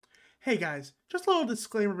Hey guys, just a little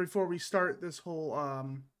disclaimer before we start this whole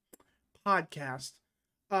podcast.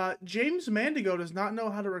 James Mandigo does not know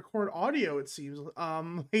how to record audio, it seems,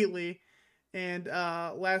 lately. And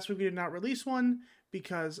last week we did not release one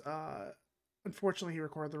because unfortunately he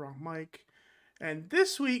recorded the wrong mic. And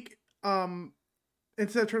this week,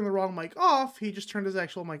 instead of turning the wrong mic off, he just turned his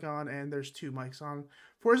actual mic on, and there's two mics on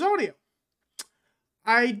for his audio.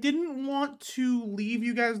 I didn't want to leave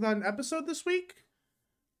you guys without an episode this week.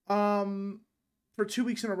 For 2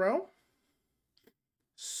 weeks in a row.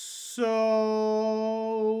 So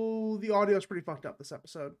the audio is pretty fucked up this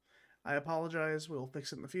episode. I apologize. We'll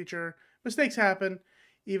fix it in the future. Mistakes happen.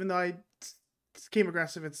 Even though I came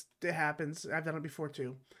aggressive, it happens. I've done it before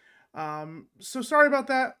too. So sorry about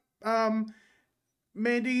that.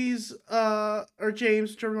 Mandy's, or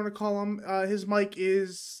James, whichever you want to call him, his mic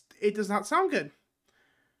it does not sound good.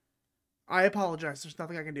 I apologize. There's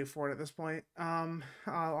nothing I can do for it at this point.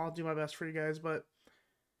 I'll do my best for you guys, but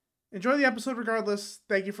enjoy the episode regardless.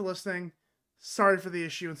 Thank you for listening. Sorry for the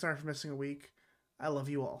issue and sorry for missing a week. I love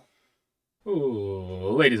you all.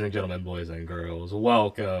 Ooh, ladies and gentlemen, boys and girls,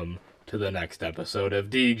 welcome to the next episode of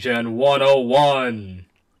DGen 101.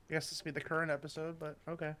 I guess this will be the current episode, but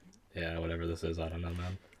okay. Yeah, whatever this is, I don't know,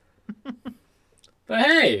 man. But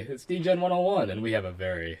hey, it's DGen 101, and we have a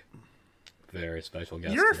very special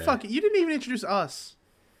guest today. You didn't even introduce us.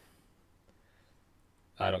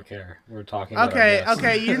 I don't care. We're talking about our guest.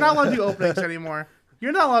 Okay, you're not allowed to do openings anymore.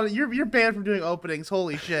 You're not allowed. You're banned from doing openings.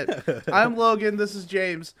 Holy shit! I'm Logan. This is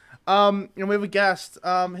James. And we have a guest.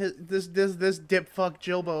 This dip fuck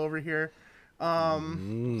Jilbo over here.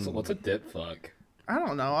 So what's a dip fuck? I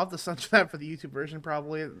don't know. I'll have to censor that for the YouTube version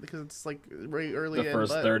probably because it's like very early. The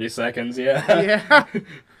first 30 seconds, yeah. Yeah.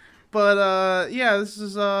 But yeah, this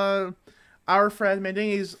is our friend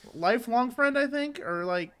Mandingy's lifelong friend, I think, or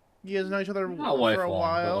like you guys know each other Not for lifelong, a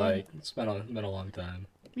while. but like it's been a long time.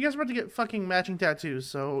 You guys are about to get fucking matching tattoos,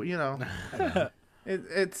 so you know.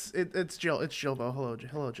 It's Jilbo.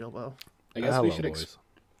 Hello Jilbo. I guess Hello, we should boys.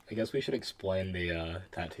 I guess we should explain the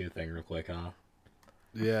tattoo thing real quick, huh?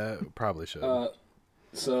 Yeah, probably should.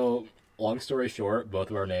 So long story short, both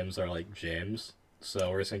of our names are like James,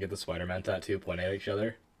 so we're just gonna get the Spider-Man tattoo pointing at each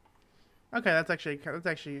other. Okay, that's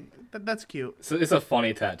cute. So it's a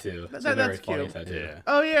funny tattoo. It's a very That's funny cute. tattoo. Yeah.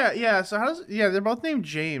 Oh yeah. So they're both named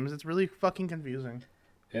James. It's really fucking confusing.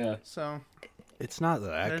 Yeah. So It's not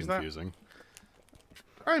that There's that. confusing.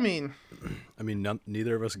 I mean,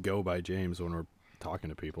 Neither of us go by James when we're talking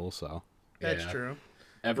to people, so. that's Yeah. true.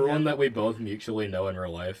 Everyone that we both mutually know in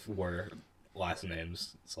real life were last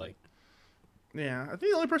names. It's like, Yeah, I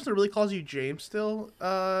think the only person that really calls you James still,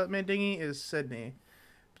 Mandingy, is Sydney.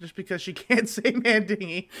 Just because she can't say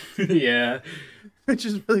Mandingy, yeah. which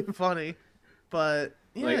is really funny. But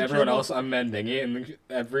yeah, Like everyone Jilbo- else, I'm Mandingy, and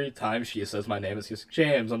every time she says my name, it's just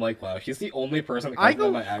James. I'm like, wow, she's the only person that I calls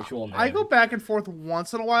go- by my actual name. I go back and forth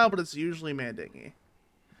once in a while, but it's usually Mandingy.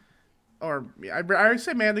 Or I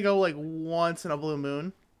say Mandigo like once in a blue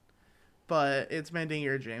moon, but it's Mandingy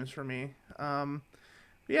or James for me.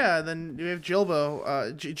 Yeah. Then we have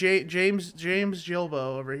Jilbo, James Jilbo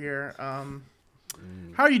over here.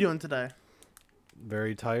 How are you doing today?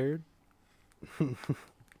 Very tired.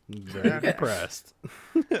 Very depressed.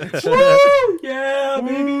 Woo! Yeah,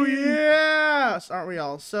 baby! Ooh, yes! Aren't we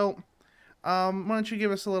all? So, why don't you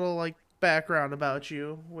give us a little like background about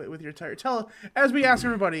you with your tired? As we ask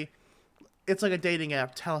everybody, it's like a dating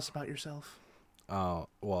app. Tell us about yourself.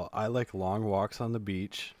 Well, I like long walks on the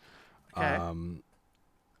beach. Okay.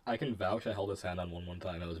 I can vouch I held his hand on one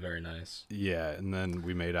time. It was very nice. Yeah, and then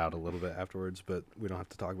we made out a little bit afterwards, but we don't have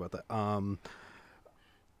to talk about that.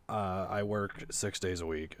 I work 6 days a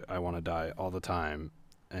week. I want to die all the time,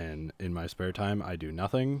 and in my spare time, I do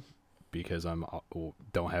nothing because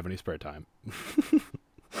don't have any spare time.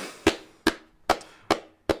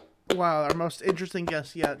 Wow, our most interesting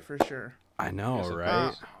guest yet for sure. I know, Yes,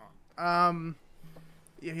 right?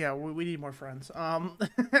 Yeah, we need more friends.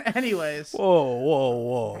 Anyways,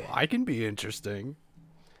 Whoa! I can be interesting.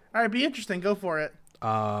 all right, be interesting. Go for it.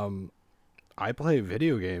 I play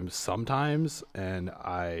video games sometimes, and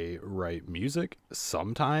I write music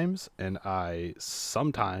sometimes, and I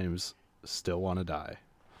sometimes still want to die.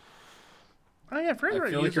 Oh yeah, for I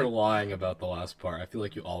feel like you're lying about the last part. I feel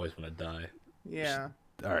like you always want to die. Yeah.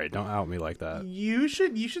 All right, don't out me like that. You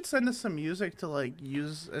should send us some music to like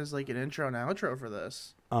use as like an intro and outro for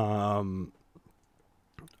this.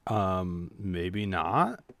 Maybe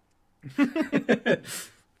not.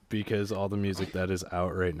 Because all the music that is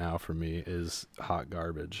out right now for me is hot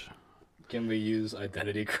garbage. Can we use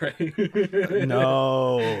identity crate?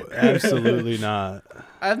 No, absolutely not.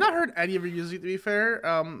 I've not heard any of your music, to be fair.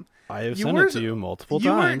 I have sent it to you multiple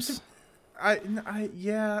times.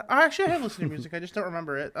 Yeah. Actually, I have listened to music. I just don't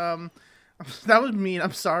remember it. That was mean.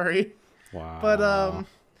 I'm sorry. Wow. But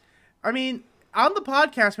I mean, on the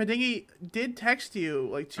podcast, Mandingy did text you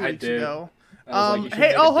like 2 weeks ago.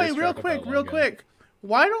 Hey, real quick.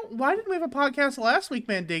 Why didn't we have a podcast last week,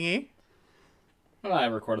 Mandingy? Well, I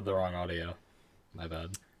recorded the wrong audio. My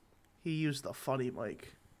bad. He used the funny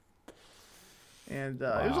mic. And it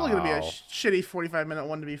was only going to be a shitty 45-minute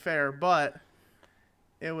one, to be fair, but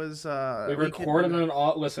it was... we recorded on an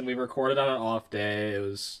off day.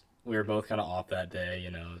 We were both kind of off that day,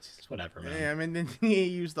 you know. It's whatever, man. Yeah, I mean, he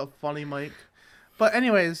used the funny mic. But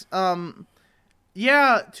anyways,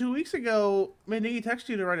 yeah, 2 weeks ago, Mandingy texted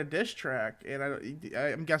you to write a diss track, and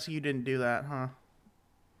I'm guessing you didn't do that, huh?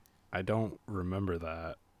 I don't remember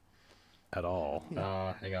that at all.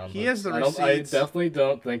 Hang on. He has the receipts. I definitely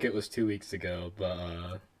don't think it was 2 weeks ago, but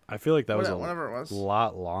I feel like that was whatever it was.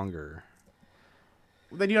 lot longer.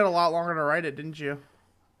 Then you had a lot longer to write it, didn't you?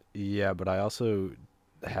 Yeah, but I also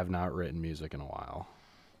have not written music in a while.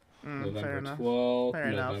 November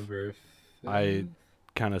 12th, November 5th. I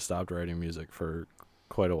kind of stopped writing music for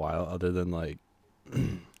quite a while, other than like, I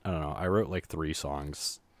don't know, I wrote like 3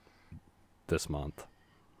 songs this month.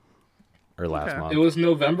 Or last month. It was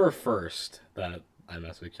November 1st that I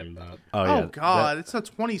messaged him that. Oh God, it's the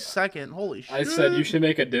 22nd. Holy shit. I said you should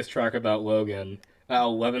make a diss track about Logan at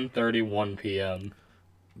 11:31 p.m.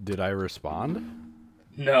 Did I respond?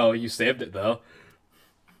 No, you saved it though.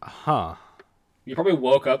 Huh. You probably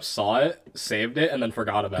woke up, saw it, saved it, and then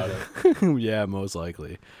forgot about it. Yeah, most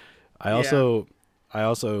likely. I also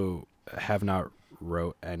have not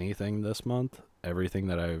wrote anything this month. Everything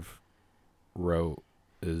that I've wrote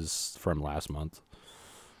is from last month.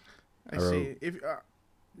 I see. Go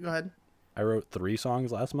ahead. I wrote 3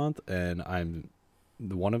 songs last month, and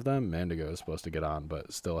one of them, Mandigo, is supposed to get on,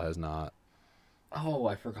 but still has not. Oh,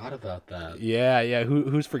 I forgot about that. Yeah.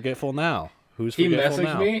 Who's forgetful now? He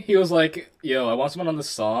messaged me. He was like, "Yo, I want someone on this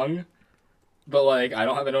song, but like I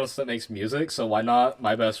don't have anyone else that makes music, so why not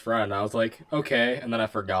my best friend?" I was like, "Okay," and then I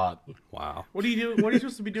forgot. Wow. What do you do? What are you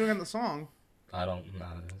supposed to be doing on the song? I don't know.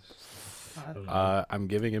 I'm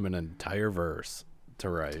giving him an entire verse to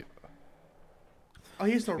write. Oh,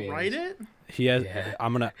 he has to write it? He has.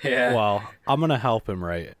 Yeah. Well, I'm gonna help him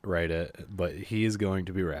write it, but he's going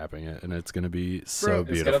to be rapping it, and it's gonna be so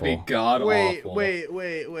beautiful. It's gonna be god awful.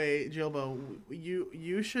 Wait, Jilbo,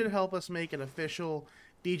 you should help us make an official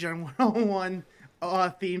DJ 101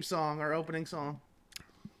 theme song or opening song.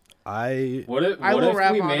 What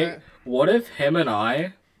if him and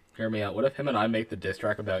I, hear me out, what if him and I make the diss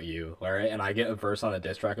track about you, alright, and I get a verse on the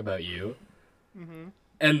diss track about you,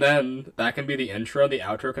 and then that can be the intro, the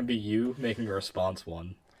outro can be you making a response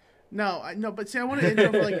one. No, but see, I want an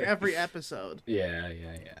intro for like every episode. Yeah.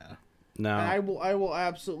 No, and I will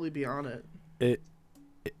absolutely be on it.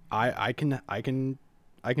 I can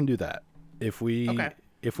do that if we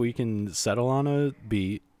can settle on a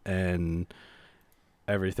beat and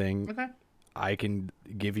everything. Okay. I can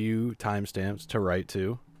give you timestamps to write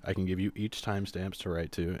to. I can give you each timestamps to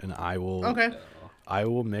write to, and I will. Okay. I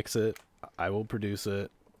will mix it. I will produce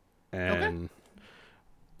it, and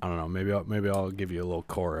I don't know. Maybe I'll give you a little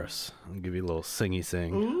chorus. I'll give you a little singy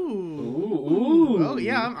sing. Ooh. Oh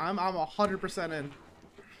yeah, I'm 100% in.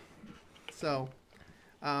 So,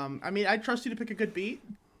 I mean, I trust you to pick a good beat,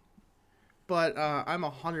 but I'm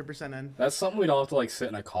 100% in. That's something we'd all have to like sit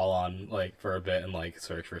in a call on like for a bit and like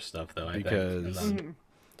search for stuff though.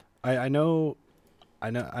 I know.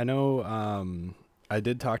 I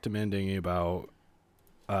did talk to Mandingy about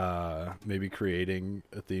maybe creating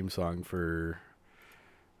a theme song for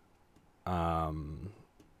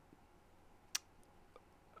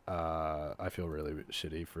I feel really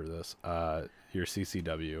shitty for this. Your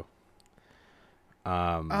CCW.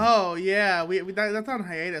 Oh yeah, that's on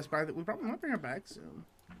hiatus, but we probably might bring it back soon.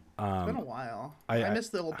 It's been a while. I miss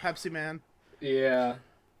the old Pepsi Man. Yeah.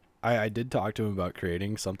 I did talk to him about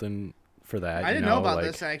creating something for that. I didn't know about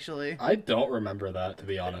this, actually. I don't remember that, to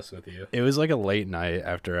be honest with you. It was like a late night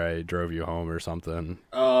after I drove you home or something.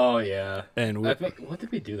 Oh, yeah. And what did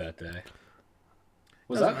we do that day?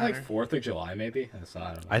 Was that like 4th of July, maybe? I don't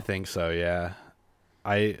know. I think so, yeah.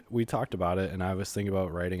 We talked about it, and I was thinking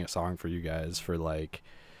about writing a song for you guys for like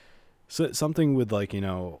something with like,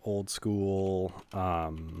 old school,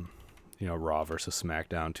 Raw versus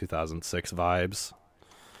SmackDown 2006 vibes.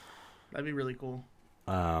 That'd be really cool.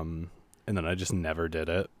 And then I just never did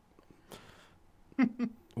it,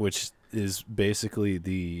 which is basically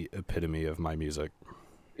the epitome of my music.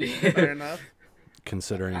 Fair enough.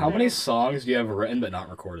 Considering how many songs do you have written but not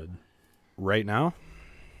recorded right now?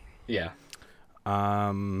 Yeah.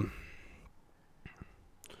 Not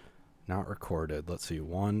recorded. Let's see.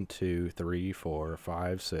 1, 2, 3, 4,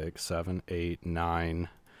 5, 6, 7, 8, 9.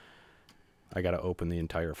 I gotta open the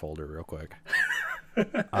entire folder real quick.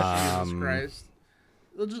 Jesus Christ.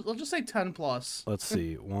 We'll just say 10 plus. Let's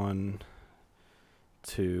see. 1,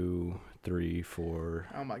 2, 3, 4.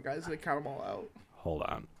 Oh my God, he's gonna count them all out. Hold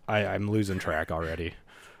on. I'm losing track already.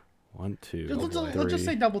 1, 2, let's just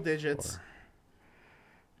say double digits.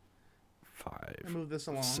 4, 5. I move this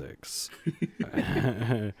along. 6.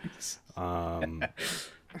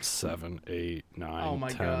 7, 8, 9. Oh my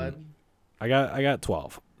 10. God. I got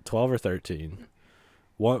 12 or 13.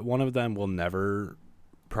 One of them will never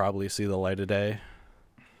probably see the light of day.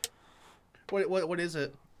 What is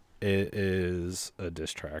it? It is a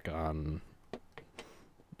diss track on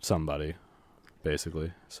somebody,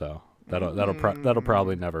 basically. So that'll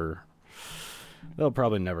probably never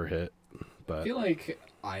hit. But I feel like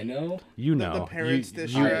I know. You know. The parents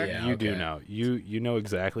diss track. You do know. You know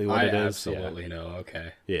exactly what it is. Absolutely know.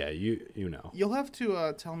 Okay. Yeah, you know. You'll have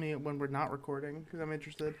to tell me when we're not recording because I'm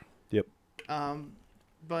interested. Yep.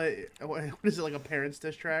 But what is it, like a parents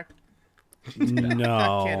diss track?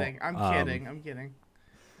 No. I'm kidding.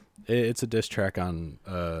 It's a diss track on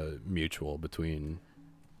mutual between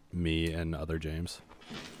me and other James.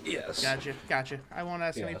 Yes. Gotcha. I won't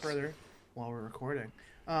ask any further while we're recording.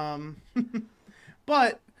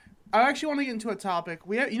 But I actually want to get into a topic.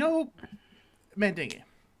 We have, Mandingy.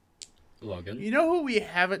 Logan. You know who we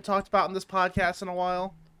haven't talked about in this podcast in a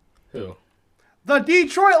while? Who? The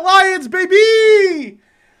Detroit Lions, baby!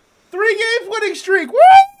 3 games winning streak.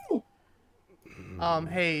 Woo!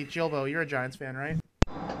 Hey, Jilbo, you're a Giants fan, right?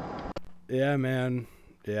 Yeah, man.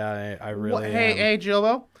 Yeah, I really am. Hey,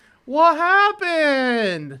 Jilbo. What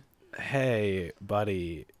happened? Hey,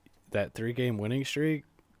 buddy. That 3-game winning streak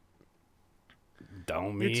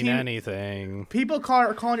don't mean anything. People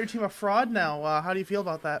are calling your team a fraud now. How do you feel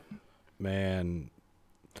about that? Man,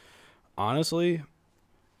 honestly,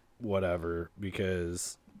 whatever,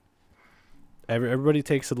 because everybody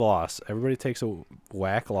takes a loss. Everybody takes a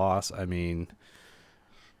whack loss. I mean,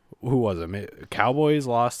 who was it? Cowboys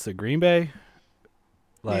lost to Green Bay.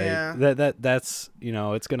 Like that's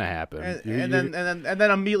it's gonna happen. And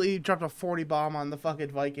then immediately dropped a 40 bomb on the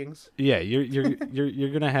fucking Vikings. Yeah,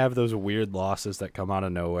 you're gonna have those weird losses that come out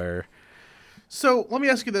of nowhere. So let me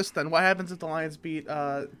ask you this then: what happens if the Lions beat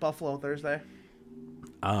Buffalo Thursday?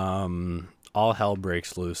 All hell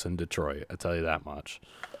breaks loose in Detroit. I tell you that much.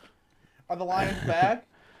 Are the Lions back?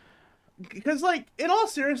 Because, like, in all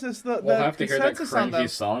seriousness, we'll have to hear that cringy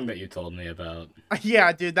song that you told me about.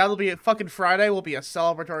 Yeah, dude, that'll be fucking Friday. Will be a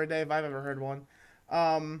celebratory day if I've ever heard one.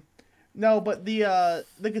 No, but the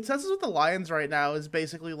consensus with the Lions right now is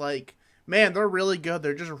basically like, man, they're really good.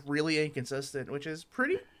 They're just really inconsistent, which is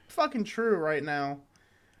pretty fucking true right now.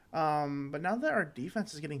 But now that our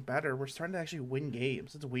defense is getting better, we're starting to actually win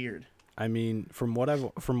games. It's weird. I mean, from what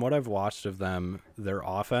I've watched of them, their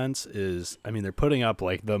offense is, I mean, they're putting up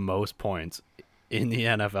like the most points in the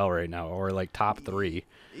NFL right now, or like top 3.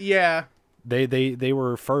 Yeah. They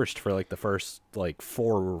were first for like the first like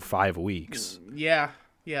 4 or 5 weeks. Yeah.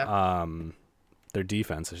 Their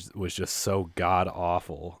defense was just so god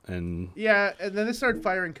awful, and yeah, and then they started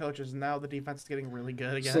firing coaches, and now the defense is getting really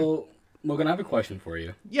good again. So, Logan, I have a question for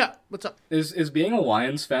you. Yeah, what's up? Is being a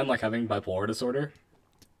Lions fan like having bipolar disorder?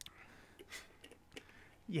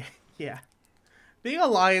 Yeah. Being a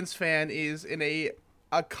Lions fan is in a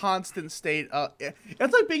constant state of...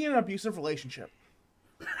 It's like being in an abusive relationship.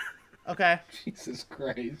 Okay? Jesus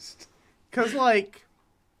Christ. Because, like,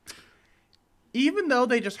 even though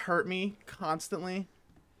they just hurt me constantly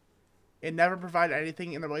and never provide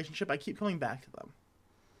anything in the relationship, I keep coming back to them.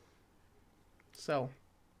 So...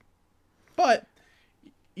 But,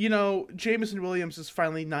 Jameson Williams is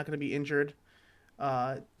finally not going to be injured.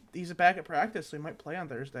 He's back at practice, so he might play on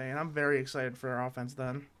Thursday, and I'm very excited for our offense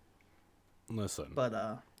then. Listen, but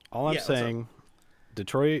all I'm saying,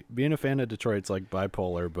 Detroit, being a fan of Detroit's like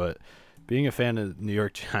bipolar, but being a fan of New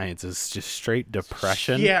York Giants is just straight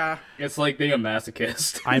depression. Yeah, it's like being a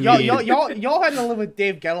masochist. I mean, y'all had to live with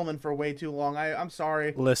Dave Gettleman for way too long. I'm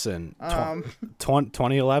sorry. Listen,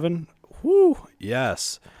 2011, whoo,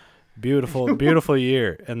 yes, beautiful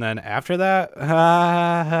year, and then after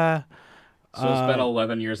that, So it's been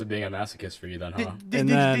 11 years of being a masochist for you then, huh?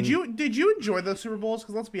 Did you enjoy those Super Bowls?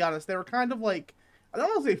 Because let's be honest, they were kind of like, I don't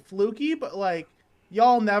want to say fluky, but like,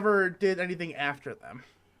 y'all never did anything after them.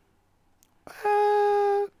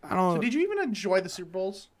 I don't. So did you even enjoy the Super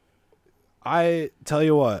Bowls? I tell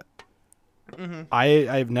you what, Mm-hmm.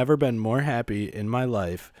 I've never been more happy in my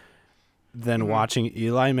life than watching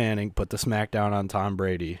Eli Manning put the smackdown on Tom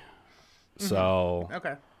Brady. So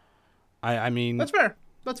okay, I mean that's fair.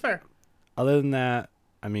 That's fair. Other than that,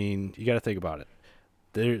 I mean, you got to think about it.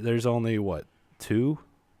 There's only what, 2?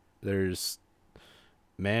 There's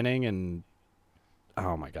Manning and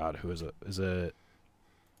oh my God, who is it? Is it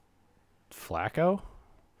Flacco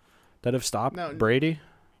that have stopped Brady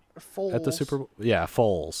Foles. at the Super Bowl? Yeah,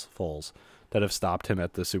 Foles that have stopped him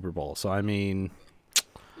at the Super Bowl. So I mean,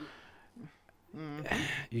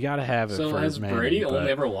 you got to have it. So has Manning, Brady only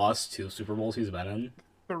ever lost 2 Super Bowls he's been in?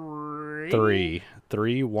 3.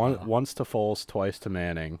 Once to Foles, twice to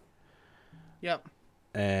Manning. Yep.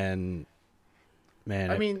 And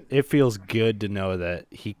man, it feels good to know that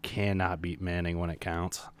he cannot beat Manning when it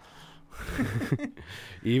counts.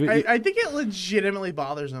 I think it legitimately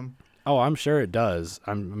bothers him. Oh, I'm sure it does.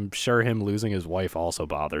 I'm sure him losing his wife also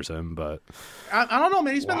bothers him, but I don't know,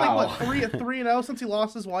 man. He's been like what 3-0 since he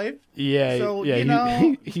lost his wife. Yeah, so,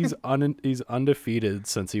 yeah. He's undefeated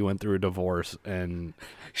since he went through a divorce, and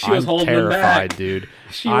she was holding terrified, him back. Dude.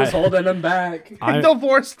 She was holding him back.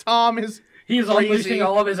 Divorced Tom is. He's unleashing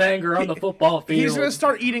all of his anger on the football field. He's gonna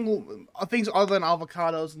start eating things other than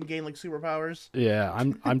avocados and gain like superpowers. Yeah,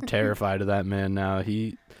 I'm terrified of that man now.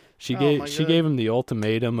 She gave him the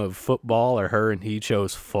ultimatum of football or her, and he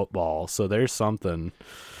chose football. So there's something.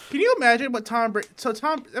 Can you imagine what Tom?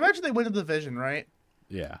 Imagine they win the division, right?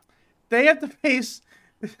 Yeah. They have to face.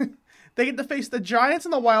 They get to face the Giants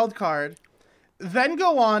in the wild card, then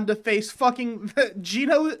go on to face fucking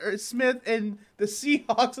Geno Smith and the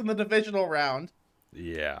Seahawks in the divisional round.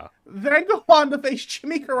 Yeah. Then go on to face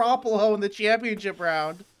Jimmy Garoppolo in the championship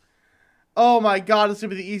round. Oh my God, it's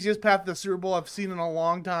gonna be the easiest path to the Super Bowl I've seen in a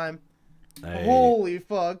long time. Hey, holy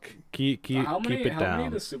fuck! Keep it down. How many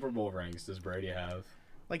of the Super Bowl rings does Brady have?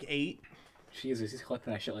 Like 8. Jesus, he's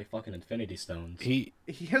collecting that shit like fucking Infinity Stones. He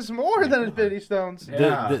has more than Infinity Stones.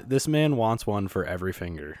 Yeah. This man wants one for every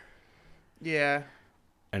finger. Yeah.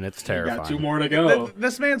 And it's terrifying. Got 2 more to go.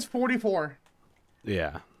 This man's 44.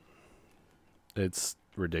 Yeah. It's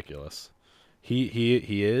ridiculous. He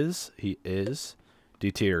is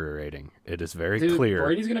deteriorating. It is very clear.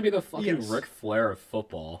 Brady's gonna be the fucking Ric Flair of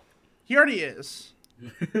football. He already is.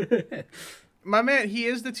 My man, he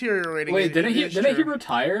is deteriorating. Wait, didn't he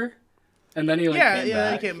retire? And then he came back.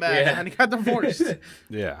 He came back and he got divorced.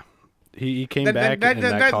 Yeah, he came back and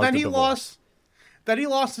that caused a divorce. Then he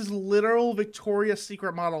lost his literal Victoria's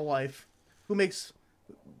Secret model wife, who makes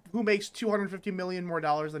 $250 million more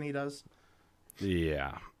than he does.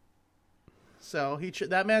 Yeah. So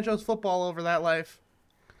that man chose football over that life.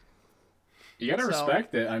 You gotta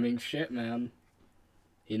respect it. I mean, shit, man.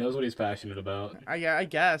 He knows what he's passionate about. I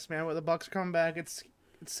guess, man. When the Bucks come back, it's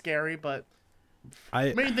scary, but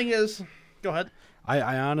the main thing is, go ahead.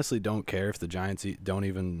 I honestly don't care if the Giants don't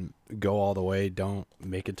even go all the way, don't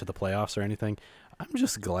make it to the playoffs or anything. I'm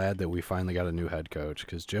just glad that we finally got a new head coach,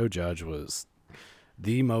 because Joe Judge was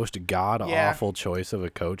the most god-awful choice of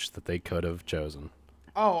a coach that they could have chosen.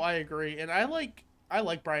 Oh, I agree, and I like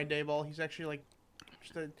Brian Daboll. He's actually like,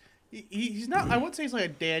 he's not. I wouldn't say he's like a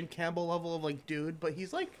Dan Campbell level of like dude, but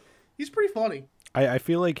he's pretty funny. I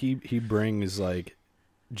feel like he brings like,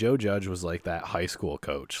 Joe Judge was like that high school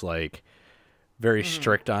coach, like very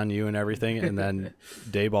strict on you and everything, and then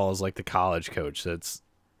Daboll is like the college coach that's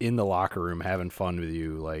in the locker room having fun with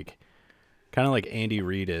you, like kind of like Andy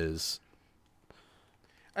Reid is.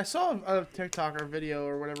 I saw a TikTok or video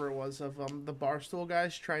or whatever it was of the Barstool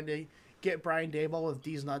guys trying to get Brian Daboll with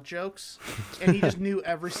these nut jokes, and he just knew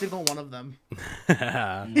every single one of them.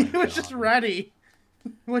 He was just ready,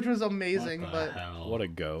 which was amazing. What a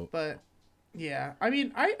goat! But yeah, I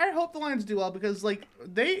mean, I hope the Lions do well, because like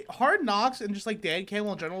Hard Knocks and just like Dan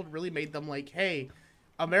Campbell in general really made them like, hey,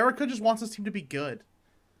 America just wants this team to be good.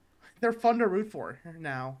 They're fun to root for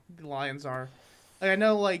now. The Lions are.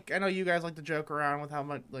 Like, I know you guys like to joke around with how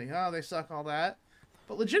much they suck, all that,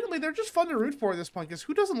 but legitimately they're just fun to root for at this point. Because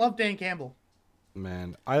who doesn't love Dan Campbell?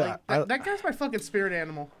 Man, that guy's my fucking spirit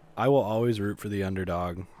animal. I will always root for the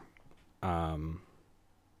underdog.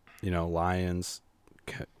 Lions,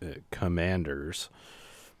 Commanders.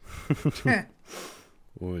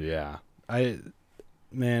 Well, yeah,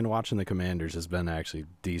 watching the Commanders has been actually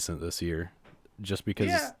decent this year, just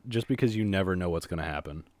because you never know what's gonna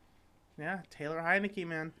happen. Yeah, Taylor Heineke,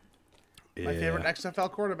 man. My favorite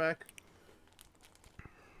XFL quarterback.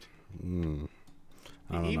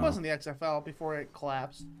 He wasn't the XFL before it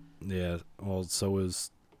collapsed. Yeah, well, so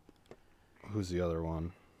was... Who's the other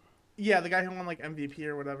one? Yeah, the guy who won, like, MVP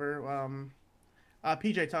or whatever.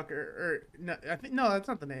 PJ Tucker. No, that's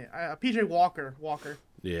not the name. PJ Walker.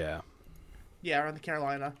 Yeah. Yeah, around the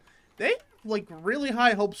Carolina. They have, like, really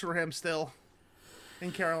high hopes for him still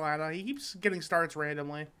in Carolina. He keeps getting starts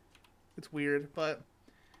randomly. It's weird, but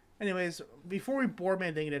anyways, before we bore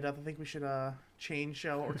Mandinga to death, I think we should change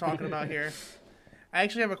what we're talking about here. I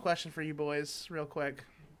actually have a question for you boys, real quick.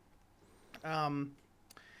 And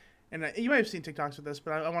you might have seen TikToks with this,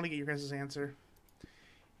 but I want to get your guys' answer.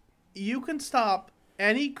 You can stop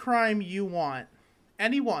any crime you want,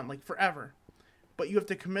 anyone, like forever, but you have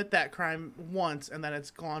to commit that crime once and then it's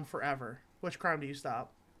gone forever. Which crime do you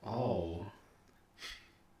stop? Oh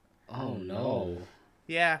no.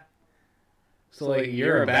 Yeah. So like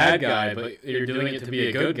you're a bad guy, but you're doing it to be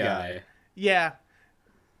a good guy. Yeah.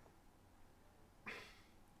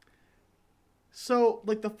 So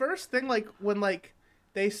like the first thing, like when like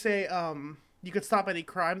they say you could stop any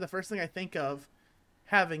crime, the first thing I think of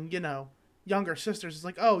having, younger sisters is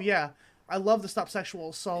like, oh yeah, I love to stop sexual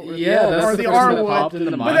assault or the R word.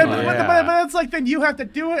 But it's like then you have to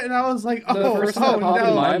do it, and I was like, the first thing that popped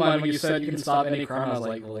in my mind when you said you can stop any crime, I was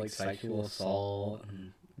like, well, like sexual assault.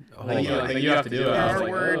 Then you have to do it. I was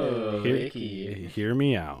like, oh, hear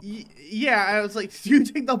me out. Yeah, I was like, you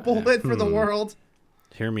take the bullet for the world.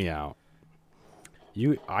 Hear me out.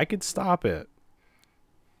 I could stop it.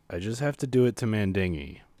 I just have to do it to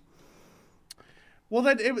Mandingi. Well,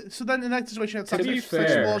 then in that situation, it's like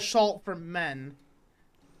sexual assault for men.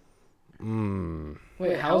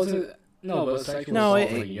 Wait, how is it? No, but sexual assault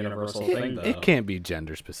is a universal thing, though. It can't be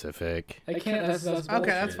gender specific. It can't. That's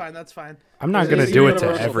okay, that's fine. I'm not gonna do it to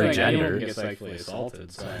every gender. Anyone can get sexually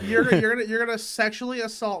assaulted. So. You're gonna sexually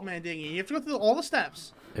assault Mandingi. You have to go through all the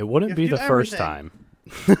steps. It wouldn't be the first time.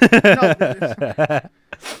 No.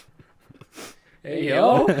 Hey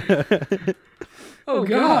yo. Oh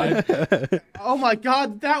God! Oh my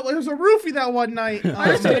God! That was a roofie that one night.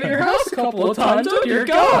 I stayed at your house a couple of times. Oh dear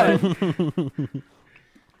God!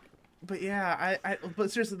 But yeah,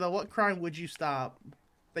 but seriously though, what crime would you stop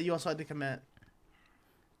that you also had to commit?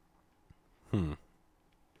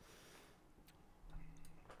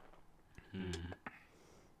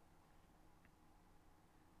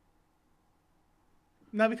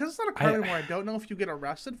 Now, because it's not a crime anymore, I don't know if you get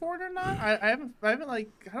arrested for it or not. I haven't like,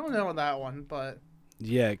 I don't know that one, but.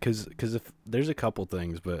 Yeah, because if there's a couple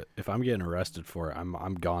things, but if I'm getting arrested for it,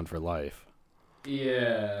 I'm gone for life.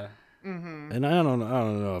 Yeah. Mm-hmm. And I don't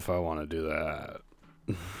know if I want to do that.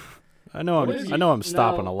 I know I'm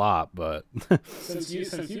stopping a lot, but since you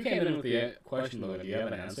came in with the question though, do you have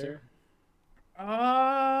an answer?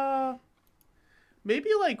 Maybe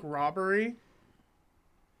like robbery.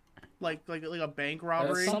 Like a bank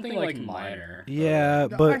robbery. That's something like minor. Yeah,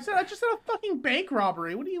 but I just said a fucking bank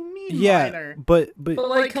robbery. What do you mean minor? But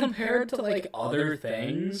like compared to like other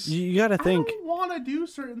things, you gotta think. I don't want to do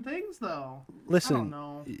certain things though. Listen, I don't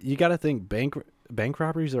know. You gotta think bank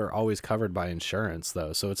robberies are always covered by insurance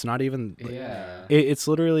though, so it's not even. Yeah. It's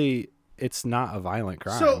literally. It's not a violent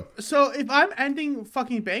crime. So if I'm ending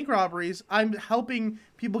fucking bank robberies, I'm helping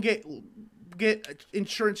people get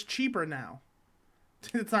insurance cheaper now.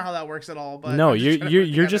 It's not how that works at all. But no,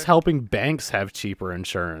 you're just helping banks have cheaper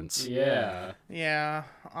insurance. Yeah. Yeah.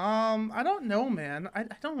 I don't know, man. I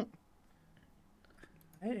don't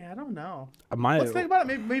know. Let's think about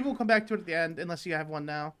it. Maybe we'll come back to it at the end, unless you have one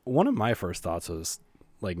now. One of my first thoughts was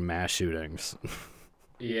like mass shootings.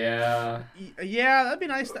 Yeah. Yeah, that'd be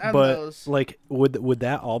nice to end those. Like, would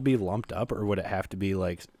that all be lumped up, or would it have to be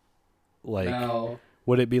like? No.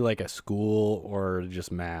 Would it be like a school or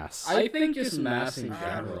just mass? I think just mass in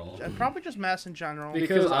general. Probably just mass in general.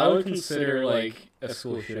 Because I would consider like a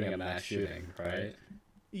school shooting a mass shooting, right?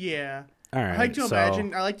 Yeah. All right. I like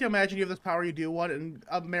to imagine you have this power, you do one, and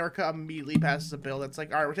America immediately passes a bill that's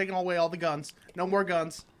like, all right, we're taking away all the guns. No more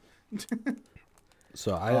guns.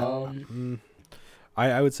 So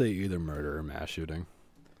I would say either murder or mass shooting.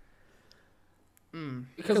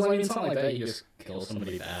 Because I mean, it's not like that. You just kill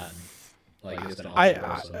somebody bad. Like just an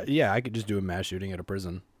I could just do a mass shooting at a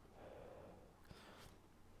prison.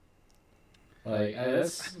 Like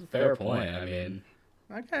that's a fair point. I mean,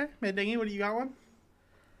 okay, Mandingi, what do you got one?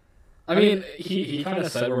 I mean, he kind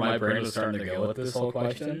of said where my brain was starting to go with this whole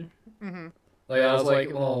question. Mm-hmm. Like I was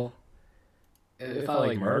like, well, if I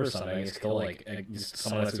like murder somebody, I just kill like just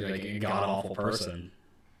someone that's like a god awful person.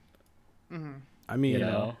 Mm-hmm. I mean,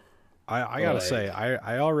 I gotta say,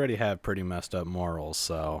 I already have pretty messed up morals,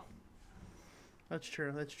 so. That's true.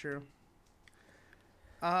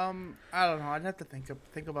 I don't know. I'd have to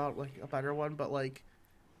think about like a better one, but like,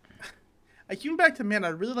 I came back to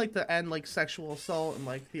I'd really like to end like sexual assault and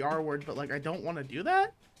like the R word, but like I don't want to do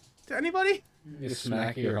that to anybody. You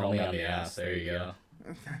smack your homie on the ass. There you go.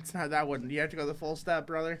 That's not that one. You have to go the full step,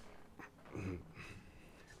 brother.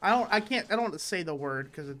 I don't want to say the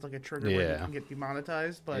word because it's like a trigger word that can get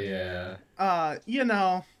demonetized. But you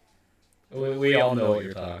know, we all know what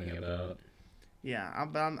you're talking about. Yeah,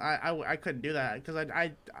 I couldn't do that because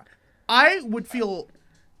I would feel.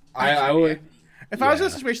 I would. If I was in a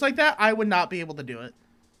situation like that, I would not be able to do it,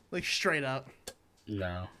 like straight up.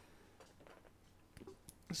 No.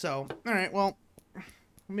 So, all right, well,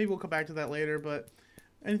 maybe we'll come back to that later. But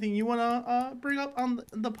anything you wanna bring up on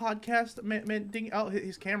the podcast? Oh,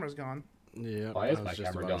 his camera's gone. Yeah. Why is my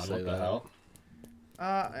camera gone? What the hell?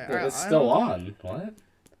 It's I still on. What?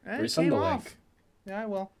 Resend the link. Yeah, I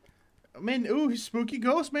will. Man, ooh, spooky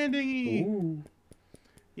ghost man dingy. Ooh.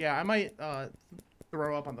 Yeah, I might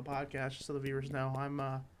throw up on the podcast just so the viewers know.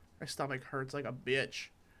 My stomach hurts like a bitch.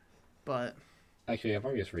 But actually, I've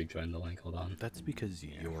already just rejoined the link. Hold on. That's because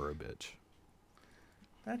you're a bitch.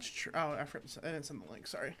 That's true. Oh, I didn't send the link.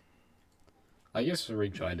 Sorry. I just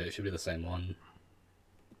rejoined it. It should be the same one.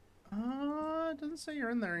 It doesn't say you're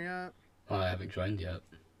in there yet. Oh, I haven't joined yet.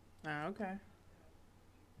 Oh, okay.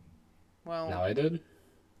 Well. Now I did.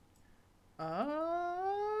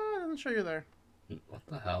 Doesn't show you there. What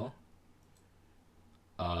the hell?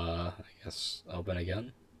 I guess open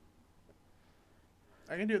again.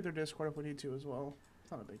 I can do it through Discord if we need to as well.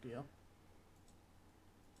 It's not a big deal.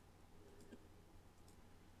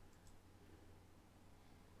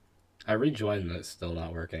 I rejoined and it's still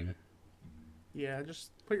not working. Yeah,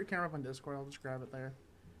 just put your camera up on Discord. I'll just grab it there.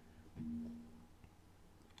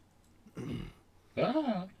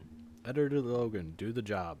 Editor Logan, do the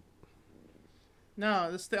job.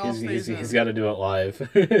 No, this all stays in. He's got to do it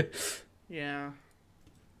live. Yeah.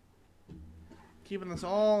 Keeping this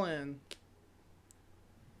all in.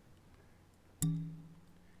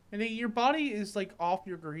 And your body is like off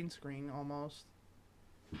your green screen almost.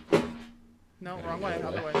 No, wrong way,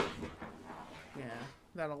 other way. Yeah,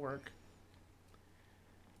 that'll work.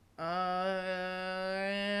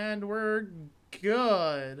 And we're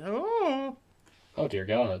good. Oh. Oh dear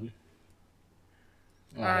God.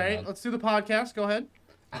 All right, let's do the podcast. Go ahead.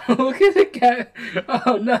 Look at the cat.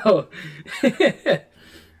 Oh no.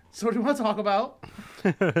 So what do you want to talk about?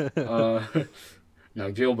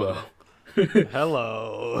 No, Gilbo.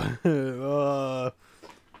 Hello.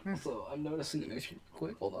 So I'm noticing an issue.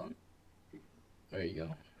 Quick, hold on. There you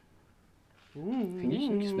go. Ooh. Can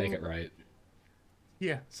you just make it right?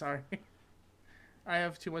 Yeah, sorry. I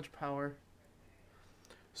have too much power.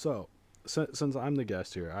 So, since I'm the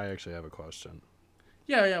guest here, I actually have a question.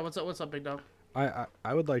 Yeah. What's up, big dog?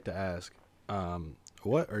 I would like to ask,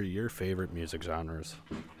 what are your favorite music genres?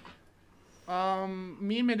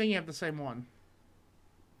 Me and Mindy have the same one.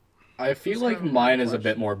 I feel like mine is a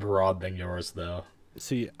bit more broad than yours, though.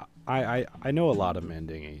 See, I know a lot of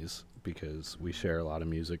Mandingies because we share a lot of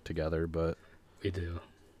music together, but we do.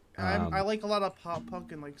 I like a lot of pop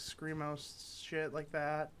punk and like screamo shit like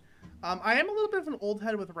that. I am a little bit of an old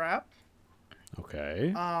head with rap.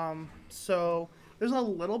 Okay. So there's a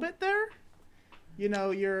little bit there. You know,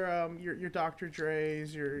 your Dr.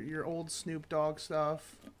 Dre's, your old Snoop Dogg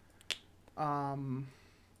stuff. Not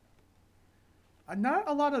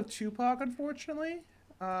a lot of Tupac, unfortunately.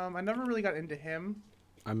 I never really got into him.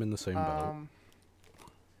 I'm in the same boat.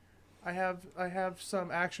 I have some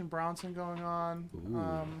Action Bronson going on.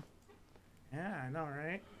 Yeah, I know,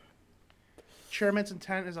 right? Chairman's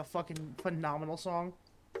Intent is a fucking phenomenal song.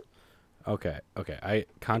 Okay.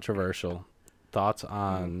 Controversial thoughts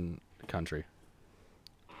on country.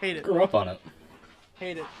 Hate it. Grew up on it.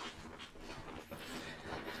 Hate it.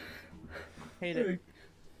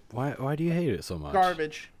 Why do you hate it so much?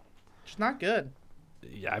 Garbage. It's not good.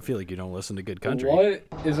 Yeah, I feel like you don't listen to good country. What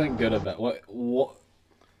isn't good about what?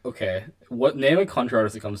 Okay, what name a country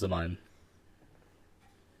artist that comes to mind?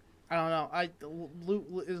 I don't know. Luke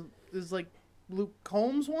is like Luke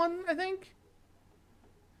Combs one, I think.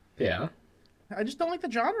 Yeah. I just don't like the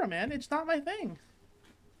genre, man. It's not my thing.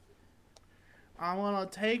 I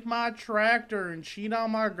want to take my tractor and cheat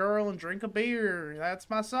on my girl and drink a beer. That's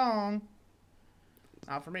my song.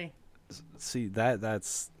 Not for me. See,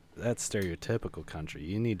 that's stereotypical country.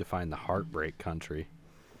 You need to find the heartbreak country.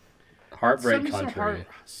 Heartbreak country.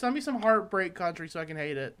 Send me some heartbreak country so I can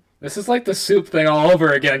hate it. This is like the soup thing all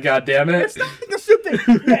over again, goddammit. It's not like the soup thing.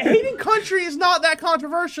 Hating country is not that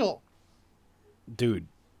controversial. Dude,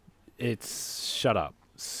 shut up.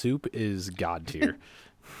 Soup is god tier.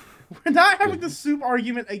 We're not having the soup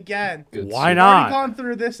argument again. Why not? We've already gone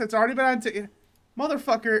through this. It's already been on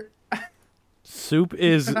motherfucker. Soup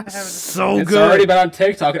is so it's good. It's already been on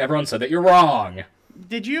TikTok and everyone said that you're wrong.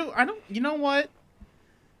 Did you? You know what?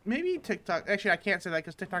 Maybe TikTok. Actually, I can't say that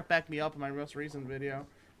because TikTok backed me up in my most recent video.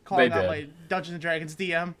 Calling out my Dungeons & Dragons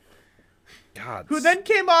DM. God. Who then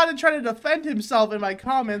came on and tried to defend himself in my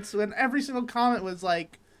comments when every single comment was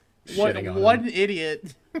like, "What an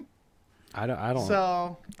idiot." I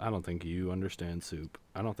don't think you understand soup.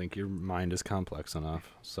 I don't think your mind is complex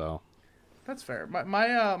enough. So that's fair.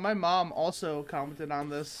 My mom also commented on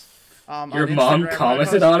this. Your mom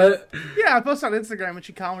commented on it? Yeah, I posted on Instagram and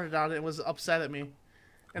she commented on it and was upset at me.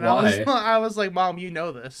 And why? I was like, Mom, you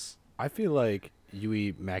know this. I feel like you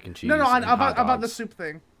eat mac and cheese. No, about the soup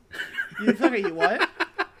thing. You feel like I eat what?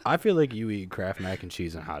 I feel like you eat Kraft mac and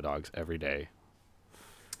cheese and hot dogs every day.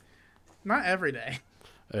 Not every day.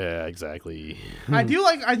 Yeah, exactly. I do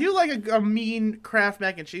like a mean Kraft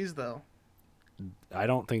mac and cheese though. I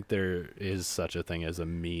don't think there is such a thing as a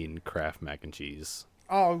mean Kraft mac and cheese.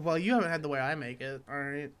 Oh, well, you haven't had the way I make it, all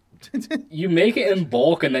right? You make it in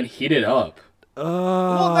bulk and then heat it up.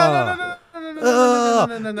 No.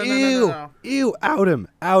 Ew, out him.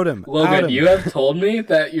 Logan, you have told me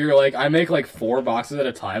that you're like, I make like 4 boxes at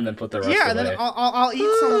a time, then put the rest away. Yeah, then I'll eat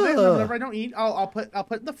some of it, and whenever I don't eat, I'll put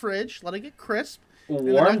it in the fridge, let it get crisp.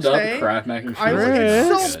 Warmed up Kraft mac and cheese.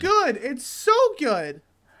 It's so good. It's so good.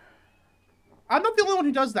 I'm not the only one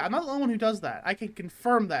who does that. I'm not the only one who does that. I can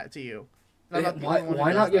confirm that to you.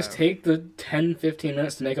 Why not just take the 10-15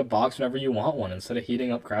 minutes to make a box whenever you want one instead of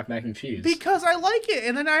heating up Kraft mac and cheese? Because I like it,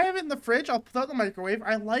 and then I have it in the fridge. I'll put it in the microwave.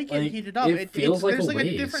 I like it heated up. It feels like there's a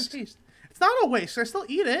waste. A different taste. It's not a waste. I still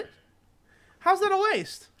eat it. How's that a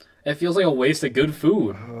waste? It feels like a waste of good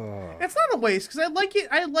food. It's not a waste because I like it.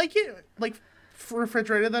 I like it like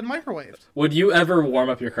refrigerated than microwaved. Would you ever warm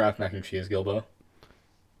up your Kraft mac and cheese, Gilbo?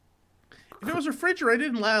 If it was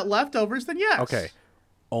refrigerated and leftovers, then yes. Okay.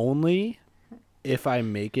 Only if I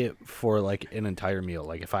make it for like an entire meal.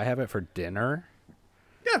 Like if I have it for dinner.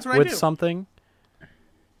 Yeah, that's what I do. With something.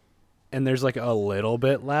 And there's like a little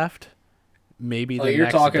bit left. Maybe the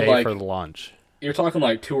next day for lunch. You're talking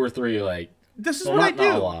like 2 or 3 like. This is what I do.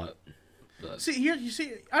 Not a lot. But. See, here you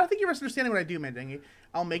see. I don't think you're understanding what I do, Mandingy.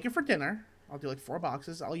 I'll make it for dinner. I'll do like 4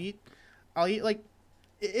 boxes. I'll eat like,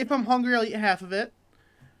 if I'm hungry, I'll eat half of it,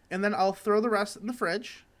 and then I'll throw the rest in the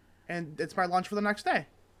fridge, and it's my lunch for the next day.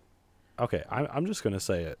 Okay, I'm just gonna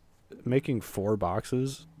say it. Making 4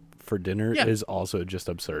 boxes for dinner is also just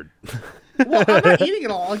absurd. Well, I'm not eating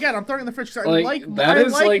it all. Again, I'm throwing it in the fridge because I like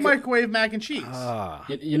microwave mac and cheese.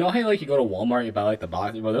 You know how like you go to Walmart, you buy like the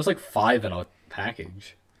box, but there's like 5 in a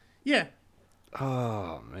package. Yeah.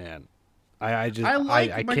 Oh man. I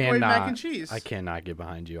like microwave mac and cheese. I cannot get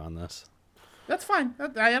behind you on this. That's fine.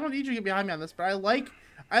 I don't need you to get behind me on this, but I like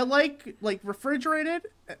refrigerated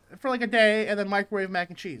for like a day and then microwave mac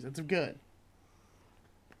and cheese. It's good.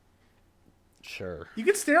 Sure. You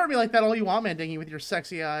can stare at me like that all you want, Mandingy, with your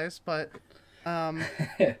sexy eyes, but let's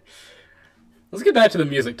get back to the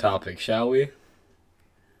music topic, shall we?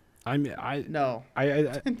 I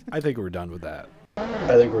think we're done with that.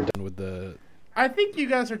 I think we're done with the. I think you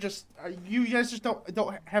guys just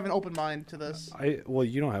don't have an open mind to this. Well,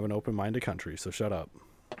 you don't have an open mind to country, so shut up.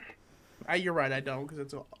 You're right, I don't,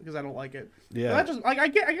 because I don't like it. Yeah. But I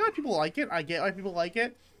get why people like it. I get why people like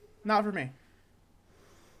it. Not for me.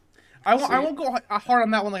 I won't go hard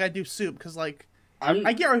on that one like I do soup, because like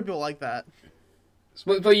I get why people like that.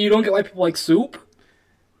 But you don't get why people like soup?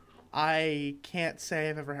 I can't say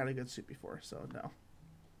I've ever had a good soup before, so no.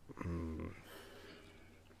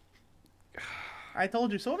 I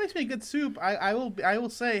told you. So what makes me a good soup? I will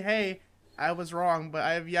say, hey, I was wrong, but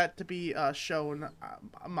I have yet to be shown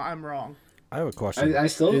I'm wrong. I have a question. I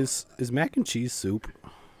still is mac and cheese soup?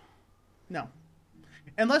 No,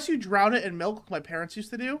 unless you drown it in milk, like my parents used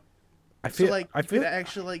to do. I feel could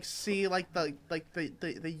actually like see like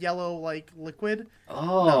the yellow like liquid.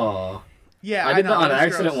 Oh. No. Yeah, I did that on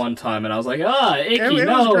accident one time, and I was like, icky, it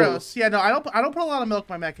was gross. Yeah, no, I don't put a lot of milk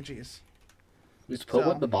in my mac and cheese. Just put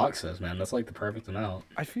what the box says, man. That's like the perfect amount.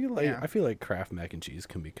 I feel like Kraft mac and cheese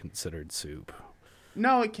can be considered soup.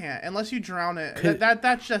 No, it can't unless you drown it.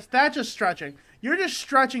 That's just stretching. You're just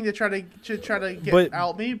stretching to try to get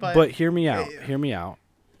out me. But hear me out. Hear me out.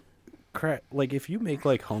 Like if you make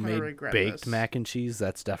like homemade baked mac and cheese,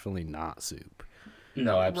 that's definitely not soup.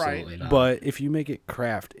 No, absolutely not. But if you make it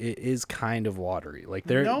Kraft, it is kind of watery. Like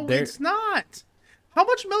it's not. How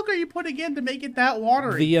much milk are you putting in to make it that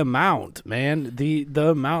watery? The amount, man. The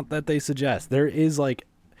amount that they suggest. There is like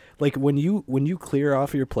when you clear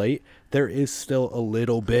off your plate, there is still a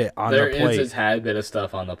little bit on the plate. There is a tad bit of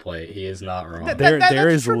stuff on the plate. He is not wrong. There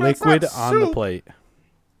is liquid on the plate.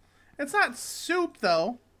 It's not soup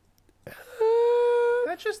though.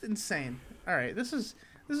 That's just insane. All right, this is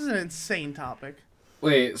an insane topic.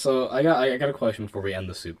 Wait, so I got a question before we end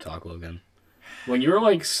the soup talk, Logan. When you were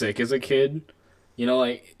like sick as a kid, You know,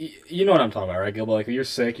 like, you know what I'm talking about, right, Gilbo? Like, if you're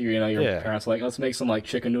sick, your parents are like, let's make some, like,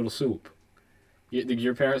 chicken noodle soup. Did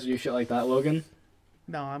your parents do shit like that, Logan?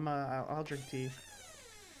 No, I'll drink tea.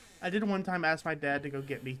 I did one time ask my dad to go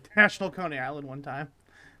get me National Coney Island one time.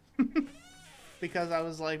 Because I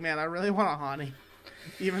was like, man, I really want a honey.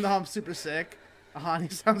 Even though I'm super sick, a honey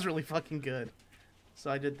sounds really fucking good.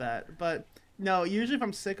 So I did that. But no, usually if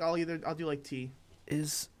I'm sick, I'll do like tea.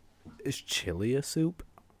 Is chili a soup?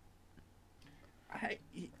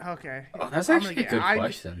 Okay. Oh, that's actually a good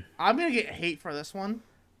question. I'm gonna get hate for this one.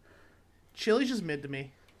 Chili's just mid to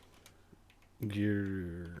me. I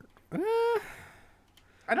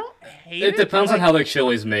don't hate it. It depends on how the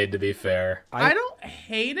chili's made, to be fair. I don't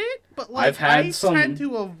hate it, but like I tend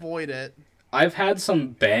to avoid it. I've had some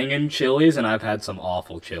banging chilies and I've had some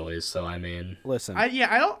awful chilies, so I mean, listen. I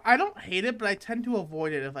don't hate it, but I tend to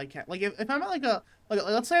avoid it if I can. Like if I'm at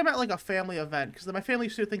let's say I'm at like a family event, because my family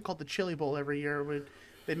used to do a thing called the Chili Bowl every year.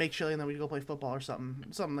 They'd make chili and then we'd go play football or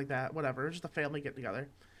something like that. Whatever, just a family get together.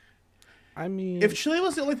 I mean, if chili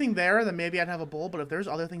was the only thing there, then maybe I'd have a bowl. But if there's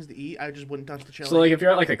other things to eat, I just wouldn't touch the chili. So like, if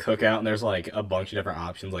you're at like a cookout and there's like a bunch of different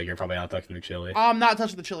options, like you're probably not touching the chili. I'm not